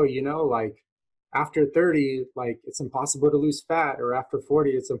like, oh, like after 30, like it's impossible to lose fat, or after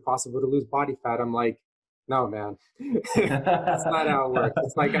 40, it's impossible to lose body fat. I'm like, no, man, that's not how it works.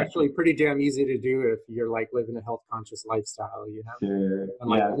 It's like actually pretty damn easy to do if you're like living a health conscious lifestyle, Sure. and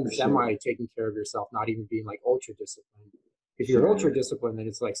like semi taking care of yourself, not even being like ultra disciplined. If you're ultra disciplined, then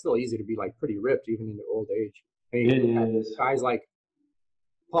it's like still easy to be like pretty ripped even in your old age. I mean, it is. Guys like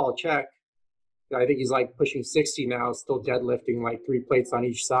Paul Check, I think he's like pushing 60 now, still deadlifting like 3 plates on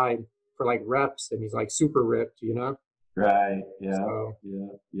each side for like reps, and he's like super ripped, Right. Yeah. So,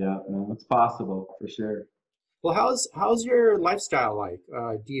 yeah. No, it's possible for sure. Well, how's your lifestyle like?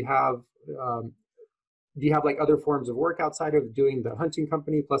 Do you have like other forms of work outside of doing the hunting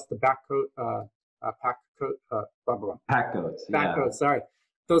company plus the pack coat, blah, blah, blah. Pack coats. Pack coats. Sorry,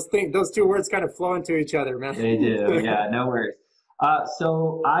 those two words kind of flow into each other, man. They do. Yeah. No worries.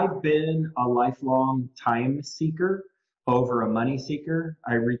 So I've been a lifelong time seeker over a money seeker.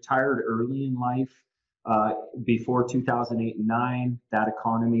 I retired early in life. Before 2008 and 9, that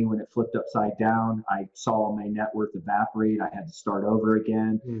economy, when it flipped upside down, I saw my net worth evaporate. I had to start over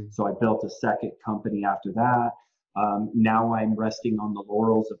again. So I built a second company after that. Now I'm resting on the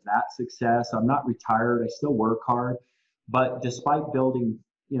laurels of that success. I'm not retired. I still work hard. But despite building,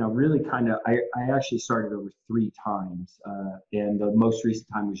 really I actually started over 3 times. And the most recent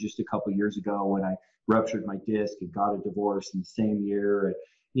time was just a couple of years ago when I ruptured my disc and got a divorce in the same year. And,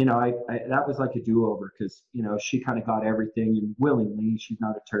 that was like a do-over because, she kind of got everything, and willingly. She's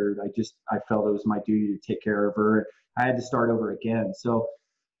not a turd. I felt it was my duty to take care of her. I had to start over again. So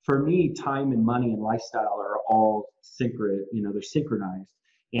for me, time and money and lifestyle are all they're synchronized.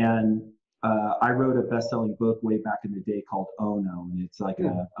 And I wrote a best-selling book way back in the day called Oh No. And it's like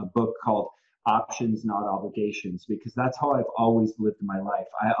a book called Options, Not Obligations, because that's how I've always lived my life.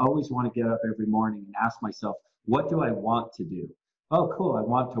 I always want to get up every morning and ask myself, what do I want to do? Oh, cool. I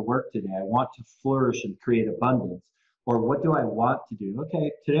want to work today. I want to flourish and create abundance. Or what do I want to do?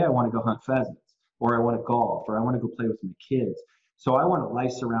 Okay, today I want to go hunt pheasants, or I want to golf, or I want to go play with my kids. So I want a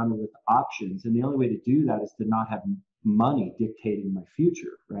life surrounded with options. And the only way to do that is to not have money dictating my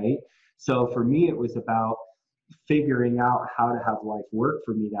future, right? So for me, it was about figuring out how to have life work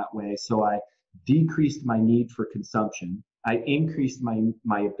for me that way. So I decreased my need for consumption. I increased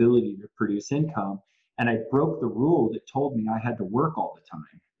my ability to produce income. And I broke the rule that told me I had to work all the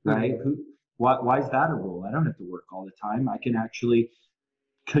time, right? Why is that a rule? I don't have to work all the time. I can actually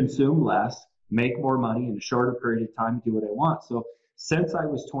consume less, make more money in a shorter period of time, do what I want. So since I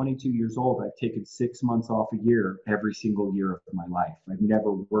was 22 years old, I've taken 6 months off a year every single year of my life. I've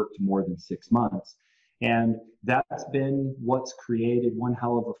never worked more than 6 months. And that's been what's created one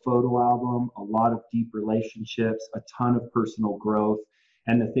hell of a photo album, a lot of deep relationships, a ton of personal growth,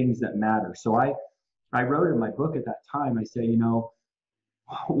 and the things that matter. So I wrote in my book at that time, I say,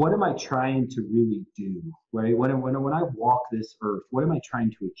 what am I trying to really do? Right? When I walk this earth, what am I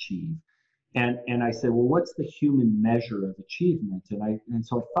trying to achieve? And I said, well, what's the human measure of achievement? And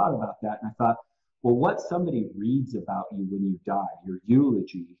so I thought about that, and I thought, well, what somebody reads about you when you die, your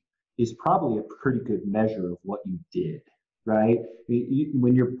eulogy, is probably a pretty good measure of what you did, right?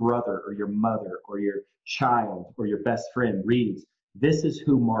 When your brother or your mother or your child or your best friend reads, this is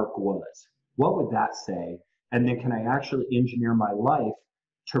who Marc was, what would that say? And then can I actually engineer my life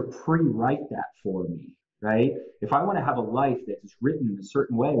to pre-write that for me, right? If I want to have a life that is written in a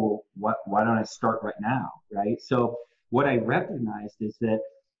certain way, well, why don't I start right now, right? So what I recognized is that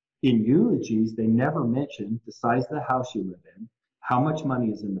in eulogies, they never mention the size of the house you live in, how much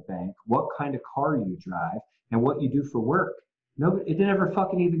money is in the bank, what kind of car you drive, and what you do for work. No, it never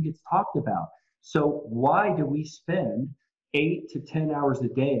fucking even gets talked about. So why do we spend 8 to 10 hours a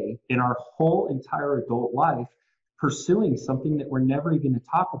day in our whole entire adult life pursuing something that we're never even going to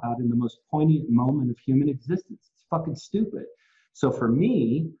talk about in the most poignant moment of human existence? It's fucking stupid. So for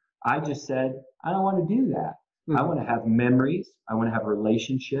me, I just said, I don't want to do that. I Hmm. want to have memories. I want to have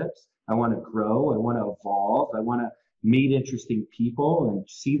relationships. I want to grow. I want to evolve. I want to meet interesting people and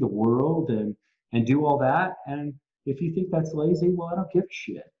see the world and do all that. And if you think that's lazy, well, I don't give a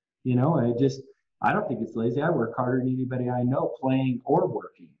shit. I don't think it's lazy. I work harder than anybody I know, playing or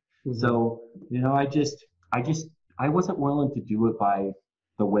working. Hmm. So, I just, I wasn't willing to do it by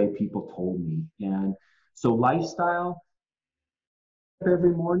the way people told me. And so lifestyle,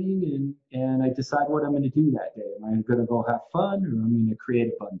 every morning and I decide what I'm going to do that day. Am I going to go have fun or I'm going to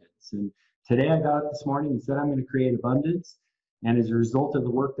create abundance? And today I got up this morning and said I'm going to create abundance. And as a result of the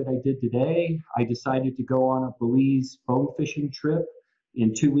work that I did today, I decided to go on a Belize bone fishing trip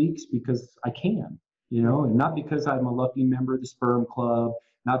in 2 weeks because I can, and not because I'm a lucky member of the sperm club,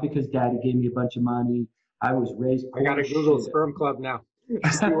 not because daddy gave me a bunch of money. I was raised I got poor to as Google shit. sperm club now.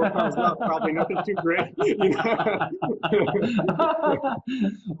 See what comes up. Probably nothing too great. You know?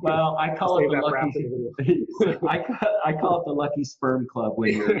 Well, I I'll call it save the that for lucky. after the video. I call it the lucky sperm club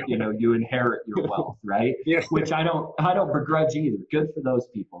when you inherit your wealth, right? Yeah, Which I don't begrudge either. Good for those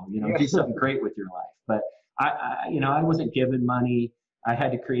people. yeah. Do something great with your life. But I wasn't given money. I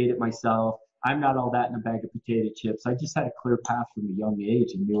had to create it myself. I'm not all that in a bag of potato chips. I just had a clear path from a young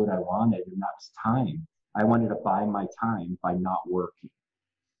age and knew what I wanted, and that was time. I wanted to buy my time by not working.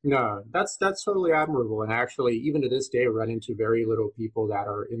 No, that's totally admirable. And actually, even to this day, I run into very little people that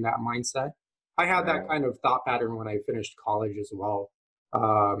are in that mindset. I had that Right. kind of thought pattern when I finished college as well.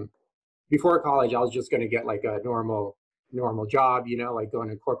 Um, Before college, I was just going to get like a normal job, like going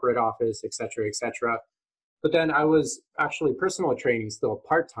to corporate office, et cetera, et cetera. But then I was actually personal training still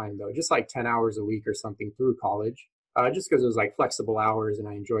part time though, just like 10 hours a week or something through college, just because it was like flexible hours and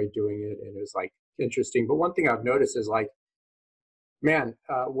I enjoyed doing it and it was like interesting. But one thing I've noticed is like, man,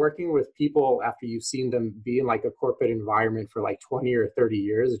 working with people after you've seen them be in like a corporate environment for like 20 or 30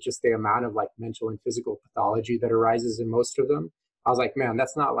 years, it's just the amount of like mental and physical pathology that arises in most of them. I was like, man,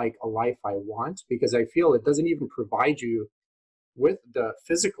 that's not like a life I want because I feel it doesn't even provide you with the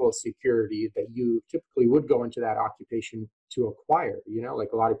physical security that you typically would go into that occupation to acquire.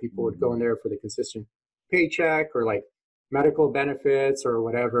 Like a lot of people would go in Mhm. there for the consistent paycheck or like medical benefits or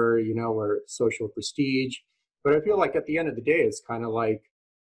whatever, or social prestige. But I feel like at the end of the day, it's kind of like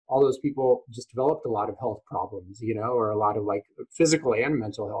all those people just developed a lot of health problems, or a lot of like physical and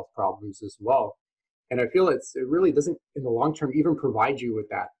mental health problems as well. And I feel it really doesn't in the long term even provide you with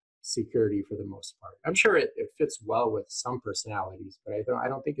that security for the most part. I'm sure it fits well with some personalities, but I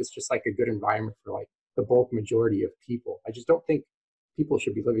don't think it's just like a good environment for like the bulk majority of people. I just don't think people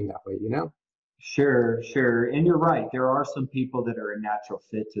should be living that way. Sure, sure. And you're right. There are some people that are a natural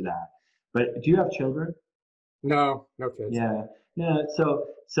fit to that. But do you have children? No, no kids. Yeah. Yeah. So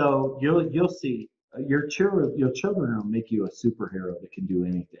you'll see your children will make you a superhero that can do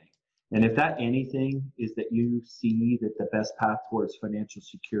anything. And if that anything is that you see that the best path towards financial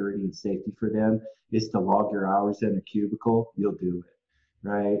security and safety for them is to log your hours in a cubicle, you'll do it.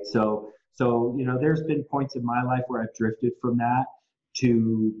 Right. So there's been points in my life where I've drifted from that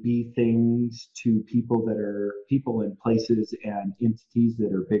to be things to people in places and entities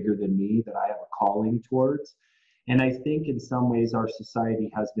that are bigger than me that I have a calling towards. And I think in some ways our society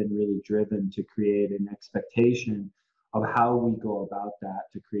has been really driven to create an expectation of how we go about that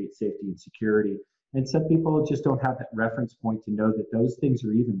to create safety and security. And some people just don't have that reference point to know that those things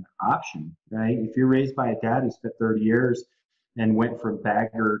are even an option, right? If you're raised by a dad who spent 30 years and went from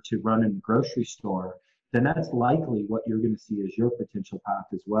bagger to running the grocery store, then that's likely what you're going to see as your potential path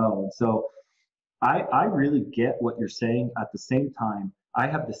as well. And so I really get what you're saying. At the same time, I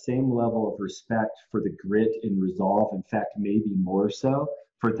have the same level of respect for the grit and resolve. In fact, maybe more so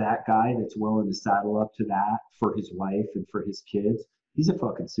for that guy that's willing to saddle up to that for his wife and for his kids. He's a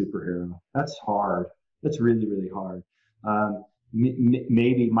fucking superhero. That's hard. That's really, really hard.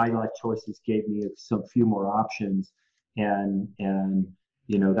 Maybe my life choices gave me some few more options and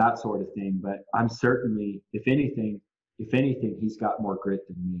that sort of thing. But I'm certainly, if anything, he's got more grit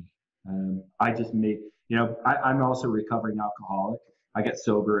than me. I just made, I'm also a recovering alcoholic. I got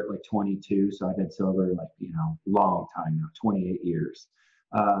sober at like 22, so I've been sober like, long time now, 28 years.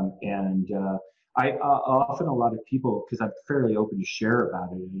 And often a lot of people, because I'm fairly open to share about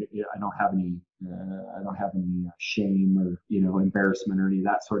it, I don't have any shame or, embarrassment or any of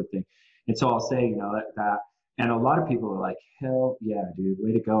that sort of thing. And so I'll say, that, and a lot of people are like, hell yeah, dude,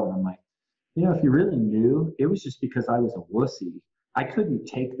 way to go. And I'm like, if you really knew, it was just because I was a wussy. I couldn't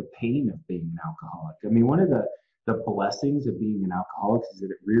take the pain of being an alcoholic. I mean, one of the blessings of being an alcoholic is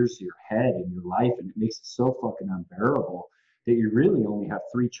that it rears your head in your life and it makes it so fucking unbearable that you really only have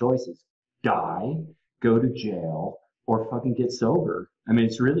three choices: die, go to jail, or fucking get sober. I mean,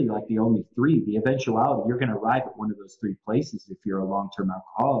 it's really like the only three. The eventuality, you're going to arrive at one of those three places if you're a long-term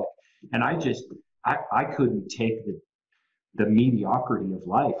alcoholic. And I couldn't take the mediocrity of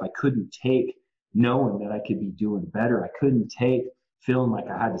life. I couldn't take knowing that I could be doing better. I couldn't take feeling like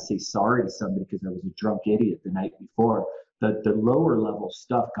I had to say sorry to somebody because I was a drunk idiot the night before. The lower level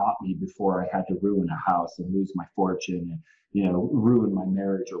stuff got me before I had to ruin a house and lose my fortune and, ruin my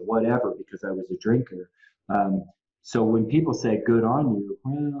marriage or whatever because I was a drinker. So when people say good on you,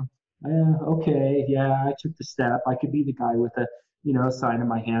 well, okay, yeah, I took the step. I could be the guy with a, sign in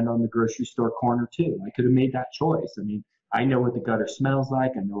my hand on the grocery store corner too. I could have made that choice. I mean, I know what the gutter smells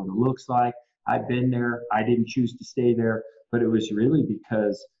like. I know what it looks like. I've been there. I didn't choose to stay there, but it was really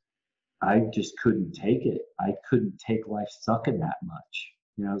because I just couldn't take it. I couldn't take life sucking that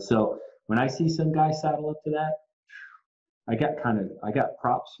much. So when I see some guy saddle up to that, I got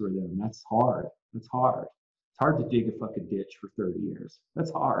props for them. That's hard. That's hard. It's hard to dig a fucking ditch for 30 years.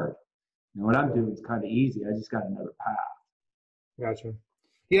 That's hard. What I'm doing is kind of easy. I just got another path. Gotcha.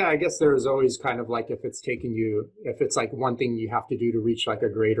 Yeah, I guess there's always kind of like if it's like one thing you have to do to reach like a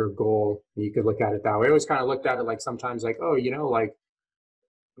greater goal, you could look at it that way. I always kind of looked at it like sometimes like, oh, like,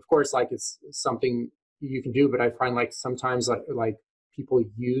 of course, like it's something you can do, but I find like sometimes like people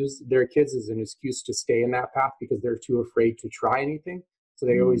use their kids as an excuse to stay in that path because they're too afraid to try anything. So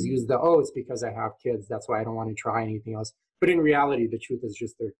they always use it's because I have kids. That's why I don't want to try anything else. But in reality, the truth is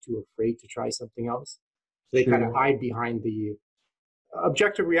just they're too afraid to try something else. So they kind of hide behind the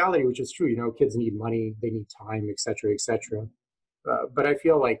objective reality, which is true. Kids need money, they need time, et cetera, et cetera. But I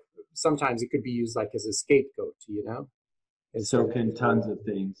feel like sometimes it could be used like as a scapegoat, So can tons of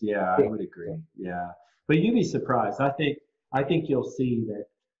things. Yeah, I would agree. Yeah, but you'd be surprised. I think you'll see that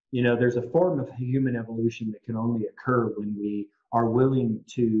there's a form of human evolution that can only occur when we are willing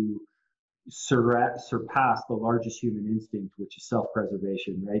to surpass the largest human instinct, which is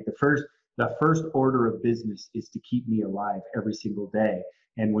self-preservation. Right. The first order of business is to keep me alive every single day.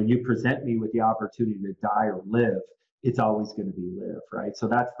 And when you present me with the opportunity to die or live, it's always going to be live. Right. So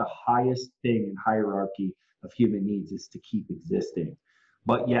that's the highest thing in hierarchy of human needs, is to keep existing.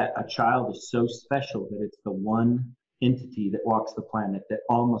 But yet a child is so special that it's the one entity that walks the planet that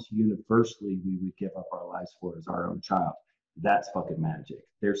almost universally we would give up our lives for as our own child. That's fucking magic.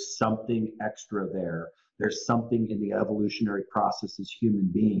 There's something extra there. There's something in the evolutionary process as human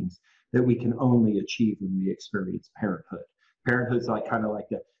beings that we can only achieve when we experience parenthood. Parenthood's like kind of like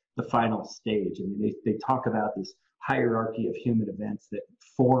the final stage. I mean, they talk about this hierarchy of human events that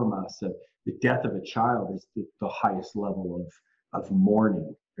form us. The death of a child is the highest level of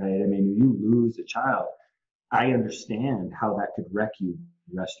mourning, right? I mean, when you lose a child, I understand how that could wreck you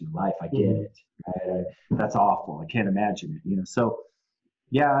the rest of your life. I get it. Right? That's awful. I can't imagine it. So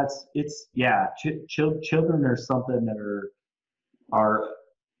yeah, children are something that are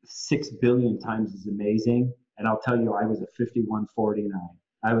 6 billion times as amazing. And I'll tell you, I was a 51-49.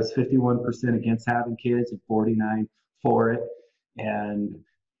 I was 51% against having kids and 49 for it. And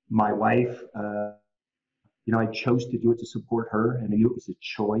my wife, I chose to do it to support her, and I knew it was a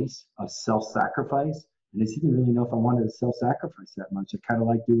choice of self-sacrifice. And I didn't really know if I wanted to self-sacrifice that much. I kind of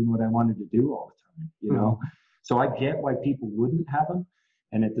like doing what I wanted to do all the time, So I get why people wouldn't have them.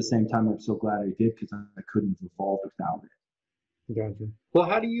 And at the same time, I'm so glad I did, because I couldn't have evolved without it. Gotcha. Well,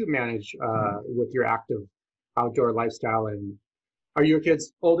 how do you manage with your active outdoor lifestyle? And are your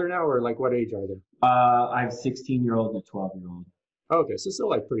kids older now, or like what age are they? I have a 16-year-old and a 12-year-old. Okay, so still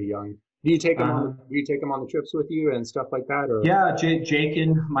like pretty young. Do you take them on the trips with you and stuff like that? Or yeah, Jake,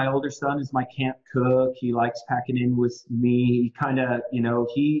 my older son, is my camp cook. He likes packing in with me. He kind of,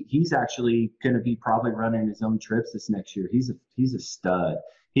 he's actually going to be probably running his own trips this next year. He's a stud.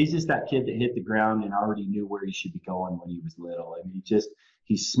 He's just that kid that hit the ground and already knew where he should be going when he was little. I mean,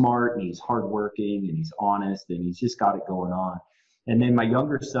 he's smart and he's hardworking and he's honest and he's just got it going on. And then my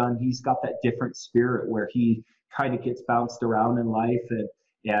younger son, he's got that different spirit where he kind of gets bounced around in life,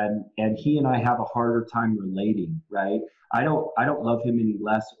 and he and I have a harder time relating, right? I don't love him any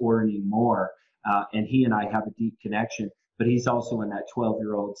less or any more, and he and I have a deep connection. But he's also in that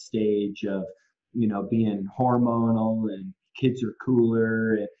 12-year-old stage of, being hormonal, and kids are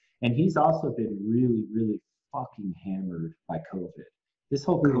cooler, and he's also been really, really fucking hammered by COVID. This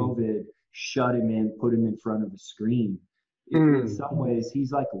whole COVID shut him in, put him in front of a screen. In some ways,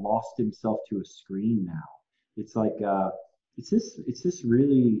 he's like lost himself to a screen now. It's like it's this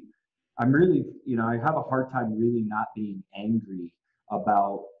really, I'm really, I have a hard time really not being angry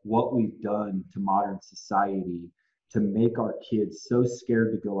about what we've done to modern society to make our kids so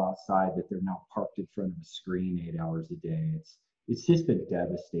scared to go outside that they're now parked in front of a screen 8 hours a day. It's just been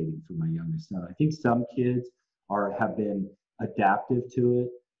devastating for my youngest son. I think some kids have been adaptive to it.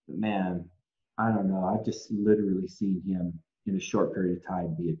 But man, I don't know. I've just literally seen him in a short period of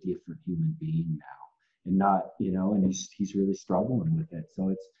time be a different human being now, and not, and he's really struggling with it.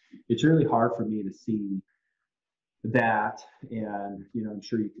 So it's really hard for me to see that. And I'm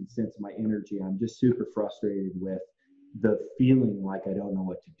sure you can sense my energy. I'm just super frustrated with the feeling like I don't know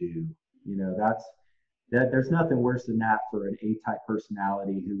what to do. That's that there's nothing worse than that for an A-type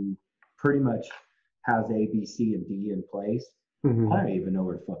personality who pretty much has A, B, C, and D in place. I don't even know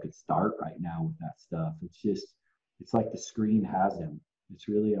where to fucking start right now with that stuff. It's like the screen has him. It's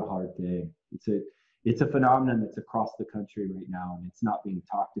really a hard thing. It's a phenomenon that's across the country right now, and it's not being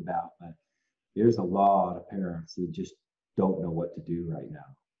talked about. But there's a lot of parents that just don't know what to do right now.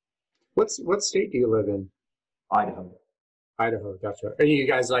 What state do you live in? Idaho. Idaho, gotcha. Are you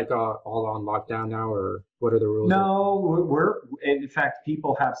guys like all on lockdown now, or what are the rules? No, we're in fact,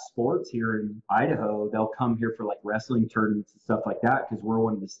 people have sports here in Idaho. They'll come here for like wrestling tournaments and stuff like that because we're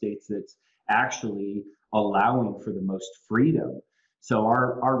one of the states that's actually allowing for the most freedom. So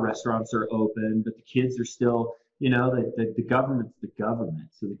our restaurants are open, but the kids are still, the government's the government.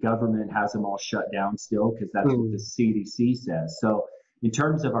 So the government has them all shut down still because that's what the CDC says. So in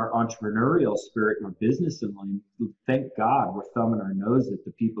terms of our entrepreneurial spirit and our business in line, thank God we're thumbing our nose at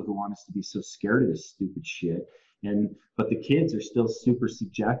the people who want us to be so scared of this stupid shit. But the kids are still super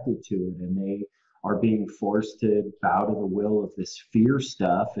subjected to it, and they are being forced to bow to the will of this fear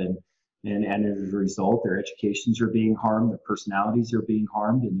stuff. And as a result, their educations are being harmed, their personalities are being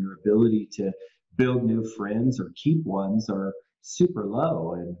harmed, and their ability to build new friends or keep ones are super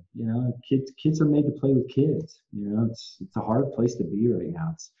low. And kids are made to play with kids. It's a hard place to be right now.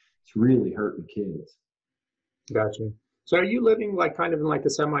 It's really hurting kids. Gotcha. So are you living like kind of in like a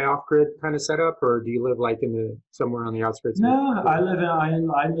semi off grid kind of setup, or do you live like in the somewhere on the outskirts? No, I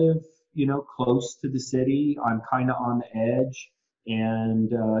live close to the city. I'm kind of on the edge,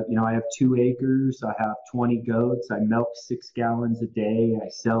 and I have 2 acres. I have 20 goats. I milk 6 gallons a day. I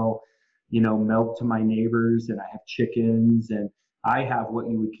sell milk to my neighbors, and I have chickens, and I have what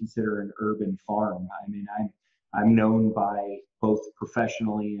you would consider an urban farm. I mean, I'm known by both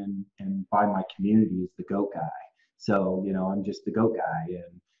professionally and by my community as the goat guy. So, I'm just the goat guy.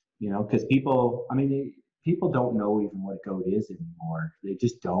 And, because people don't know even what a goat is anymore. They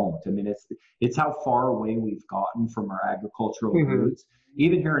just don't. I mean, it's how far away we've gotten from our agricultural roots.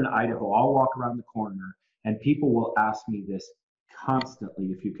 Even here in Idaho, I'll walk around the corner and people will ask me this constantly,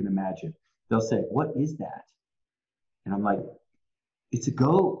 if you can imagine. They'll say, "What is that?" And I'm like, "It's a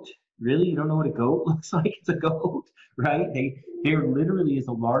goat." Really? You don't know what a goat looks like? It's a goat, right? There literally is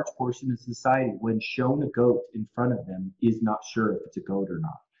a large portion of society, when shown a goat in front of them, is not sure if it's a goat or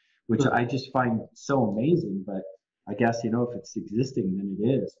not, which I just find so amazing. But I guess, if it's existing, then it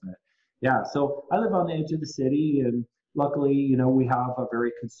is. But yeah, so I live on the edge of the city, and luckily, we have a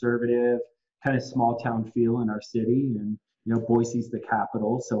very conservative kind of small town feel in our city. And Boise's the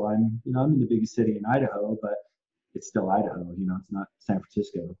capital, so I'm in the biggest city in Idaho, but it's still Idaho. It's not San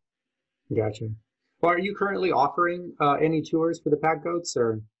Francisco. Gotcha. Well, are you currently offering any tours for the pack goats,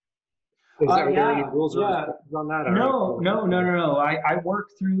 or are there any rules or restrictions on that? No. I work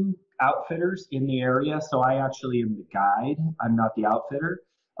through outfitters in the area, so I actually am the guide. I'm not the outfitter.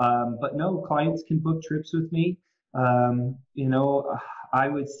 But no, clients can book trips with me. I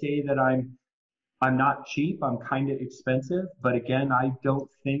would say that I'm not cheap. I'm kind of expensive, but again, I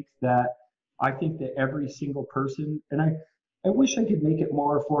think that every single person, and I wish I could make it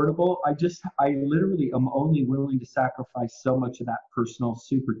more affordable. I literally am only willing to sacrifice so much of that personal,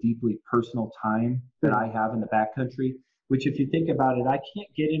 super deeply personal time that I have in the backcountry, which if you think about it, I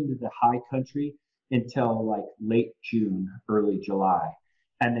can't get into the high country until like late June, early July.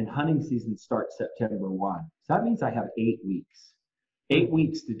 And then hunting season starts September 1. So that means I have 8 weeks, 8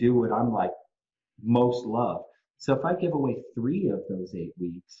 weeks to do what I'm like most love. So if I give away 3 of those 8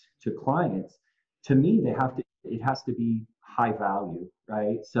 weeks to clients, to me, it has to be high value,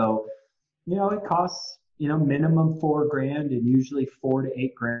 right? So, it costs, minimum $4,000 and usually $4,000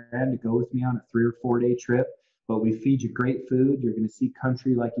 to $8,000 to go with me on a 3 or 4 day trip. But we feed you great food. You're going to see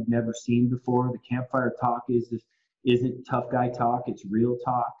country like you've never seen before. The campfire talk isn't tough guy talk. It's real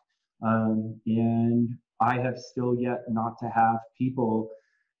talk. And I have still yet not to have people,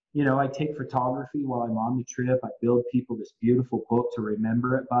 I take photography while I'm on the trip. I build people this beautiful book to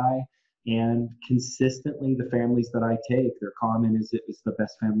remember it by. And consistently, the families that I take, their comment is it's the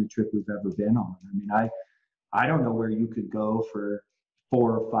best family trip we've ever been on. I mean, I don't know where you could go for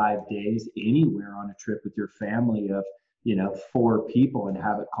 4 or 5 days anywhere on a trip with your family of 4 people and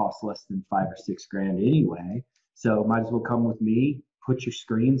have it cost less than $5,000 or $6,000 anyway. So might as well come with me. Put your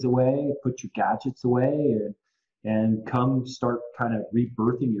screens away, put your gadgets away, and and come start kind of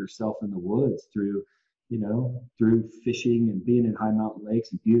rebirthing yourself in the woods through, through fishing and being in high mountain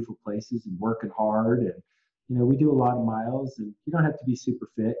lakes and beautiful places and working hard. And, we do a lot of miles, and you don't have to be super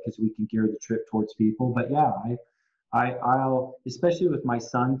fit because we can gear the trip towards people. But yeah, I'll, especially with my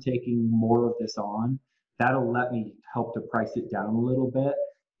son taking more of this on, that'll let me help to price it down a little bit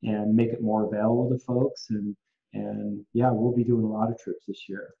and make it more available to folks. And yeah, we'll be doing a lot of trips this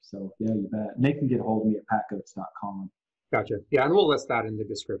year. So yeah, you bet. And they can get a hold of me at packgoats.com. Gotcha. Yeah, and we'll list that in the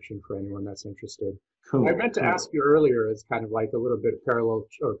description for anyone that's interested. Cool. I meant to ask you earlier, as kind of like a little bit of parallel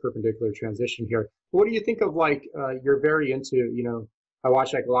or perpendicular transition here. What do you think of like, you're very into, I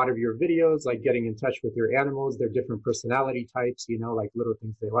watch like a lot of your videos, like getting in touch with your animals, their different personality types, like little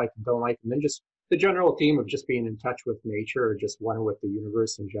things they like and don't like, and then just the general theme of just being in touch with nature or just one with the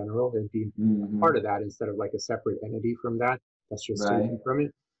universe in general and being part of that instead of like a separate entity from that. That's just taken from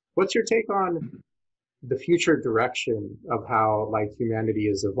it. What's your take on the future direction of how like humanity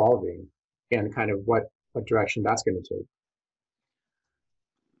is evolving and kind of what direction that's going to take?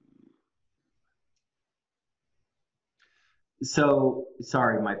 So,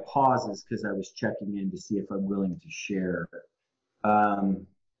 sorry, my pause is because I was checking in to see if I'm willing to share.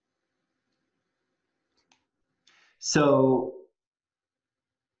 So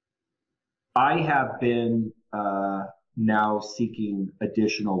I have been now seeking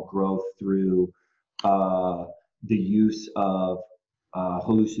additional growth through the use of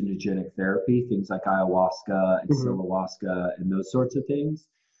hallucinogenic therapy, things like ayahuasca and ayahuasca and those sorts of things.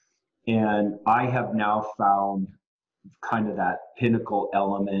 And I have now found kind of that pinnacle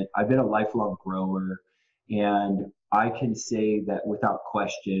element. I've been a lifelong grower, and I can say that without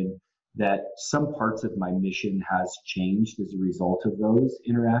question that some parts of my mission has changed as a result of those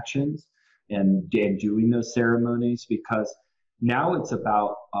interactions and doing those ceremonies, because now it's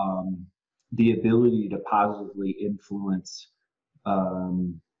about the ability to positively influence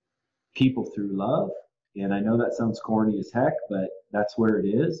people through love. And I know that sounds corny as heck, but that's where it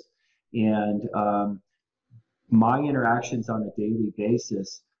is. And my interactions on a daily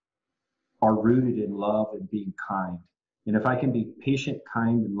basis are rooted in love and being kind. And if I can be patient,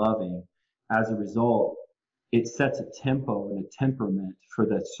 kind, and loving, as a result, it sets a tempo and a temperament for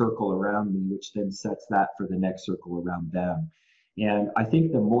the circle around me, which then sets that for the next circle around them. And I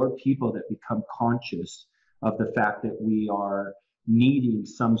think the more people that become conscious of the fact that we are needing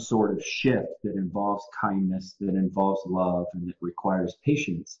some sort of shift that involves kindness, that involves love, and that requires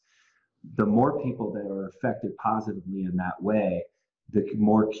patience, the more people that are affected positively in that way, the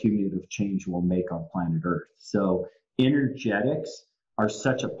more cumulative change we'll make on planet Earth. So energetics are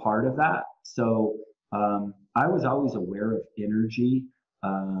such a part of that. So I was always aware of energy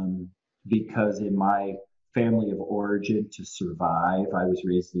because in my family of origin, to survive, I was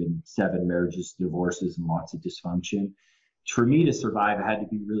raised in 7 marriages, divorces, and lots of dysfunction. For me to survive, I had to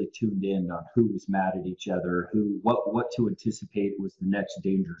be really tuned in on who was mad at each other, what to anticipate was the next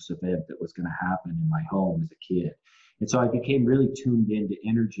dangerous event that was going to happen in my home as a kid. And so I became really tuned into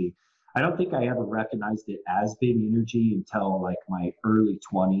energy. I don't think I ever recognized it as being energy until like my early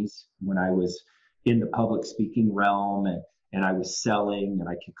 20s, when I was in the public speaking realm and I was selling, and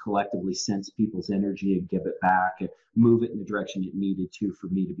I could collectively sense people's energy and give it back and move it in the direction it needed to for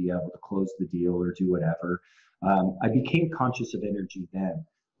me to be able to close the deal or do whatever. I became conscious of energy then.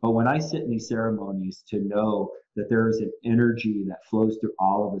 But when I sit in these ceremonies, to know that there is an energy that flows through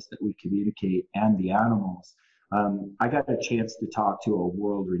all of us that we communicate, and the animals, I got a chance to talk to a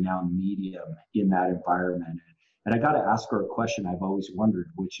world-renowned medium in that environment. And I got to ask her a question I've always wondered,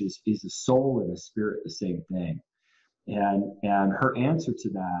 which is the soul and the spirit the same thing? And her answer to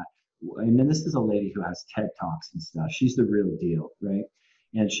that, and then this is a lady who has TED Talks and stuff. She's the real deal, right?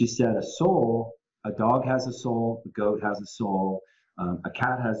 And she said, a dog has a soul, a goat has a soul, a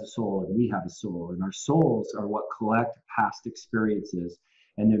cat has a soul, and we have a soul. And our souls are what collect past experiences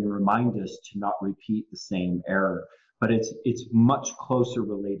and then remind us to not repeat the same error. But it's much closer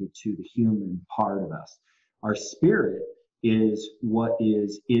related to the human part of us. Our spirit is what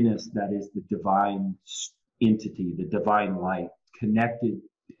is in us, that is the divine entity, the divine light, connected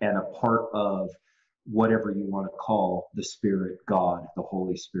and a part of whatever you want to call the Spirit, God, the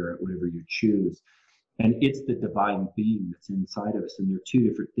Holy Spirit, whatever you choose. And it's the divine being that's inside of us. And they're two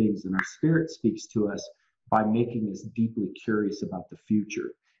different things. And our spirit speaks to us by making us deeply curious about the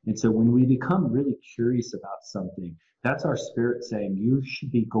future. And so when we become really curious about something, that's our spirit saying, you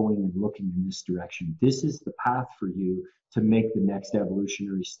should be going and looking in this direction. This is the path for you to make the next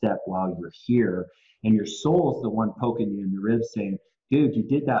evolutionary step while you're here. And your soul's the one poking you in the ribs saying, dude, you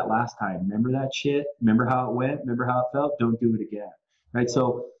did that last time. Remember that shit? Remember how it went? Remember how it felt? Don't do it again. Right?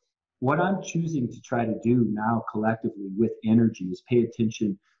 So what I'm choosing to try to do now collectively with energy is pay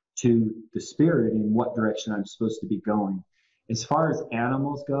attention to the spirit and what direction I'm supposed to be going. As far as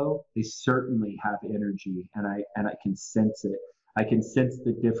animals go, they certainly have energy, and I can sense it. I can sense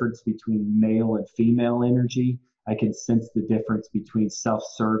the difference between male and female energy. I can sense the difference between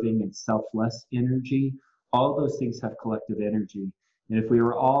self-serving and selfless energy. All those things have collective energy. And if we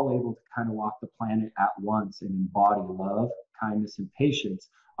were all able to kind of walk the planet at once and embody love, kindness, and patience,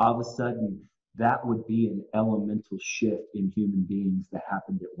 all of a sudden that would be an elemental shift in human beings that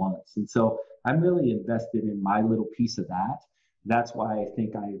happened at once. And so I'm really invested in my little piece of that. That's why I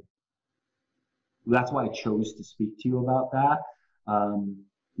think that's why I chose to speak to you about that.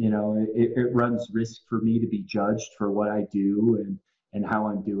 It runs risk for me to be judged for what I do and how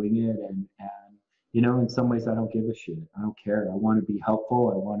I'm doing it. In some ways I don't give a shit. I don't care. I want to be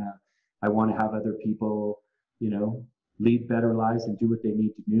helpful. I want to have other people, lead better lives and do what they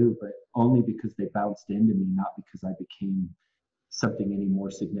need to do, but only because they bounced into me, not because I became something any more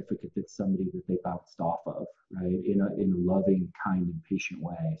significant than somebody that they bounced off of, right? In a loving, kind, and patient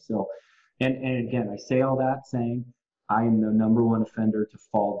way. So, and again, I say all that saying I am the number one offender to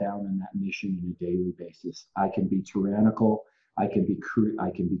fall down on that mission on a daily basis. I can be tyrannical. I can be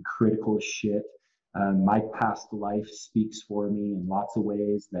critical as shit. My past life speaks for me in lots of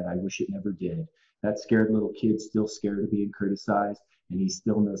ways that I wish it never did. That scared little kid's still scared of being criticized, and he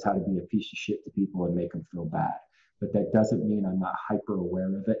still knows how to be a piece of shit to people and make them feel bad. But that doesn't mean I'm not hyper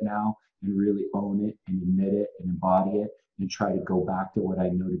aware of it now and really own it and admit it and embody it and try to go back to what I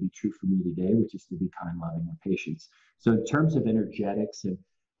know to be true for me today, which is to be kind, loving, and patient. So in terms of energetics and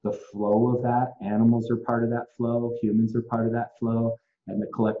the flow of that, animals are part of that flow, humans are part of that flow, and the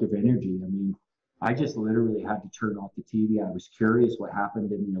collective energy. I mean, I just literally had to turn off the TV. I was curious what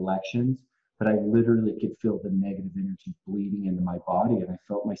happened in the elections, but I literally could feel the negative energy bleeding into my body, and I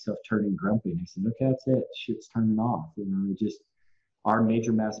felt myself turning grumpy. And I said, okay, that's it. Shit's turning off. Our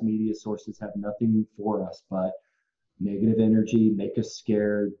major mass media sources have nothing for us but negative energy, make us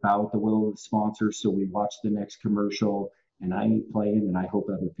scared, bow at the will of the sponsor, so we watch the next commercial, and I ain't playing, and I hope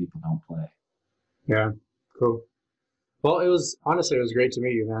other people don't play. Yeah, cool. Well, it was great to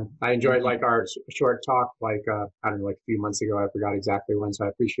meet you, man. I enjoyed our short talk, I don't know, a few months ago. I forgot exactly when, so I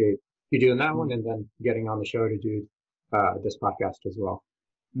appreciate you doing that one and then getting on the show to do this podcast as well.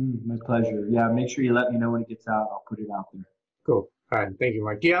 My pleasure. Yeah, make sure you let me know when it gets out. I'll put it out there. Cool. All right. Thank you,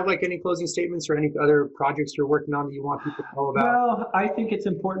 Mark. Do you have any closing statements or any other projects you're working on that you want people to know about? Well, I think it's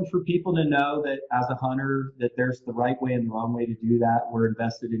important for people to know that as a hunter, that there's the right way and the wrong way to do that. We're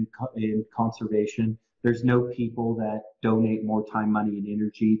invested in conservation. There's no people that donate more time, money, and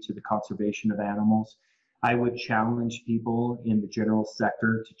energy to the conservation of animals. I would challenge people in the general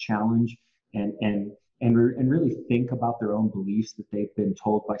sector to challenge and really think about their own beliefs that they've been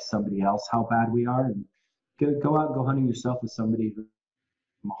told by somebody else how bad we are, and go out and go hunting yourself with somebody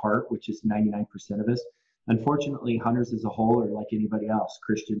from heart, which is 99% of us. Unfortunately, hunters as a whole are like anybody else,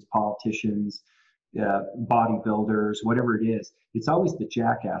 Christians, politicians, bodybuilders, whatever it is. It's always the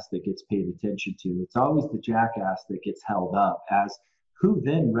jackass that gets paid attention to. It's always the jackass that gets held up as who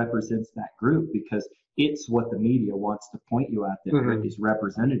then represents that group, because it's what the media wants to point you at that is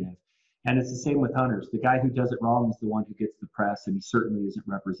representative. And it's the same with hunters. The guy who does it wrong is the one who gets the press, and he certainly isn't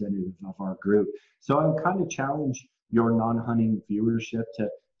representative of our group. So I would kind of challenge your non-hunting viewership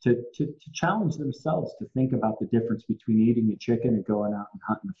to challenge themselves to think about the difference between eating a chicken and going out and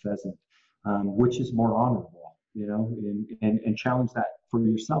hunting a pheasant, which is more honorable, and challenge that for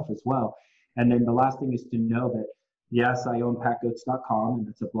yourself as well. And then the last thing is to know that, yes, I own packgoats.com, and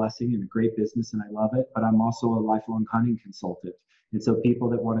it's a blessing and a great business, and I love it, but I'm also a lifelong hunting consultant. And so people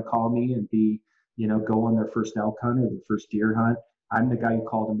that want to call me and go on their first elk hunt or their first deer hunt, I'm the guy you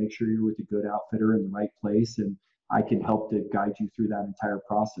call to make sure you're with a good outfitter in the right place, and I can help to guide you through that entire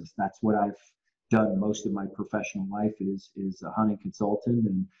process. That's what I've done most of my professional life is a hunting consultant,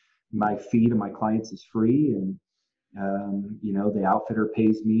 and my fee to my clients is free, and the outfitter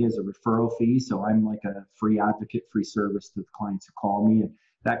pays me as a referral fee, so I'm like a free advocate, free service to the clients who call me, and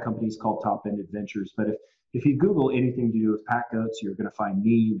that company is called Top End Adventures. But if you Google anything to do with pack goats, you're going to find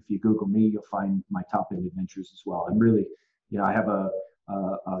me. If you Google me, you'll find my Top End Adventures as well. I'm really, I have a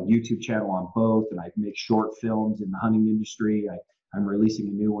YouTube channel on both, and I make short films in the hunting industry. I'm releasing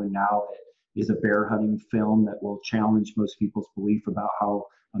a new one now that is a bear hunting film that will challenge most people's belief about how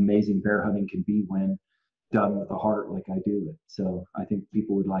amazing bear hunting can be when done with a heart like I do it. So I think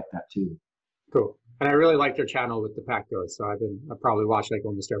people would like that too. Cool. And I really like your channel with the pack goats. So I probably watched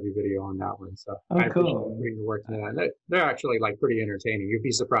almost every video on that one. So I appreciate putting the work into that. They're actually pretty entertaining. You'd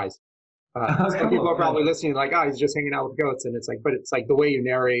be surprised. Some people Cool. are probably listening like, oh, he's just hanging out with goats, and it's like, but it's like the way you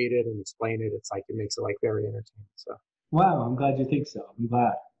narrate it and explain it, it's like it makes it like very entertaining. So, Wow, I'm glad you think so. I'm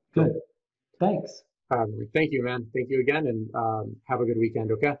glad. cool. Good. Thanks. Thank you, man. Thank you again, and have a good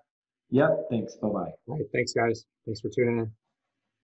weekend. Okay. Yep. Thanks. Bye bye. All right. Thanks, guys. Thanks for tuning in.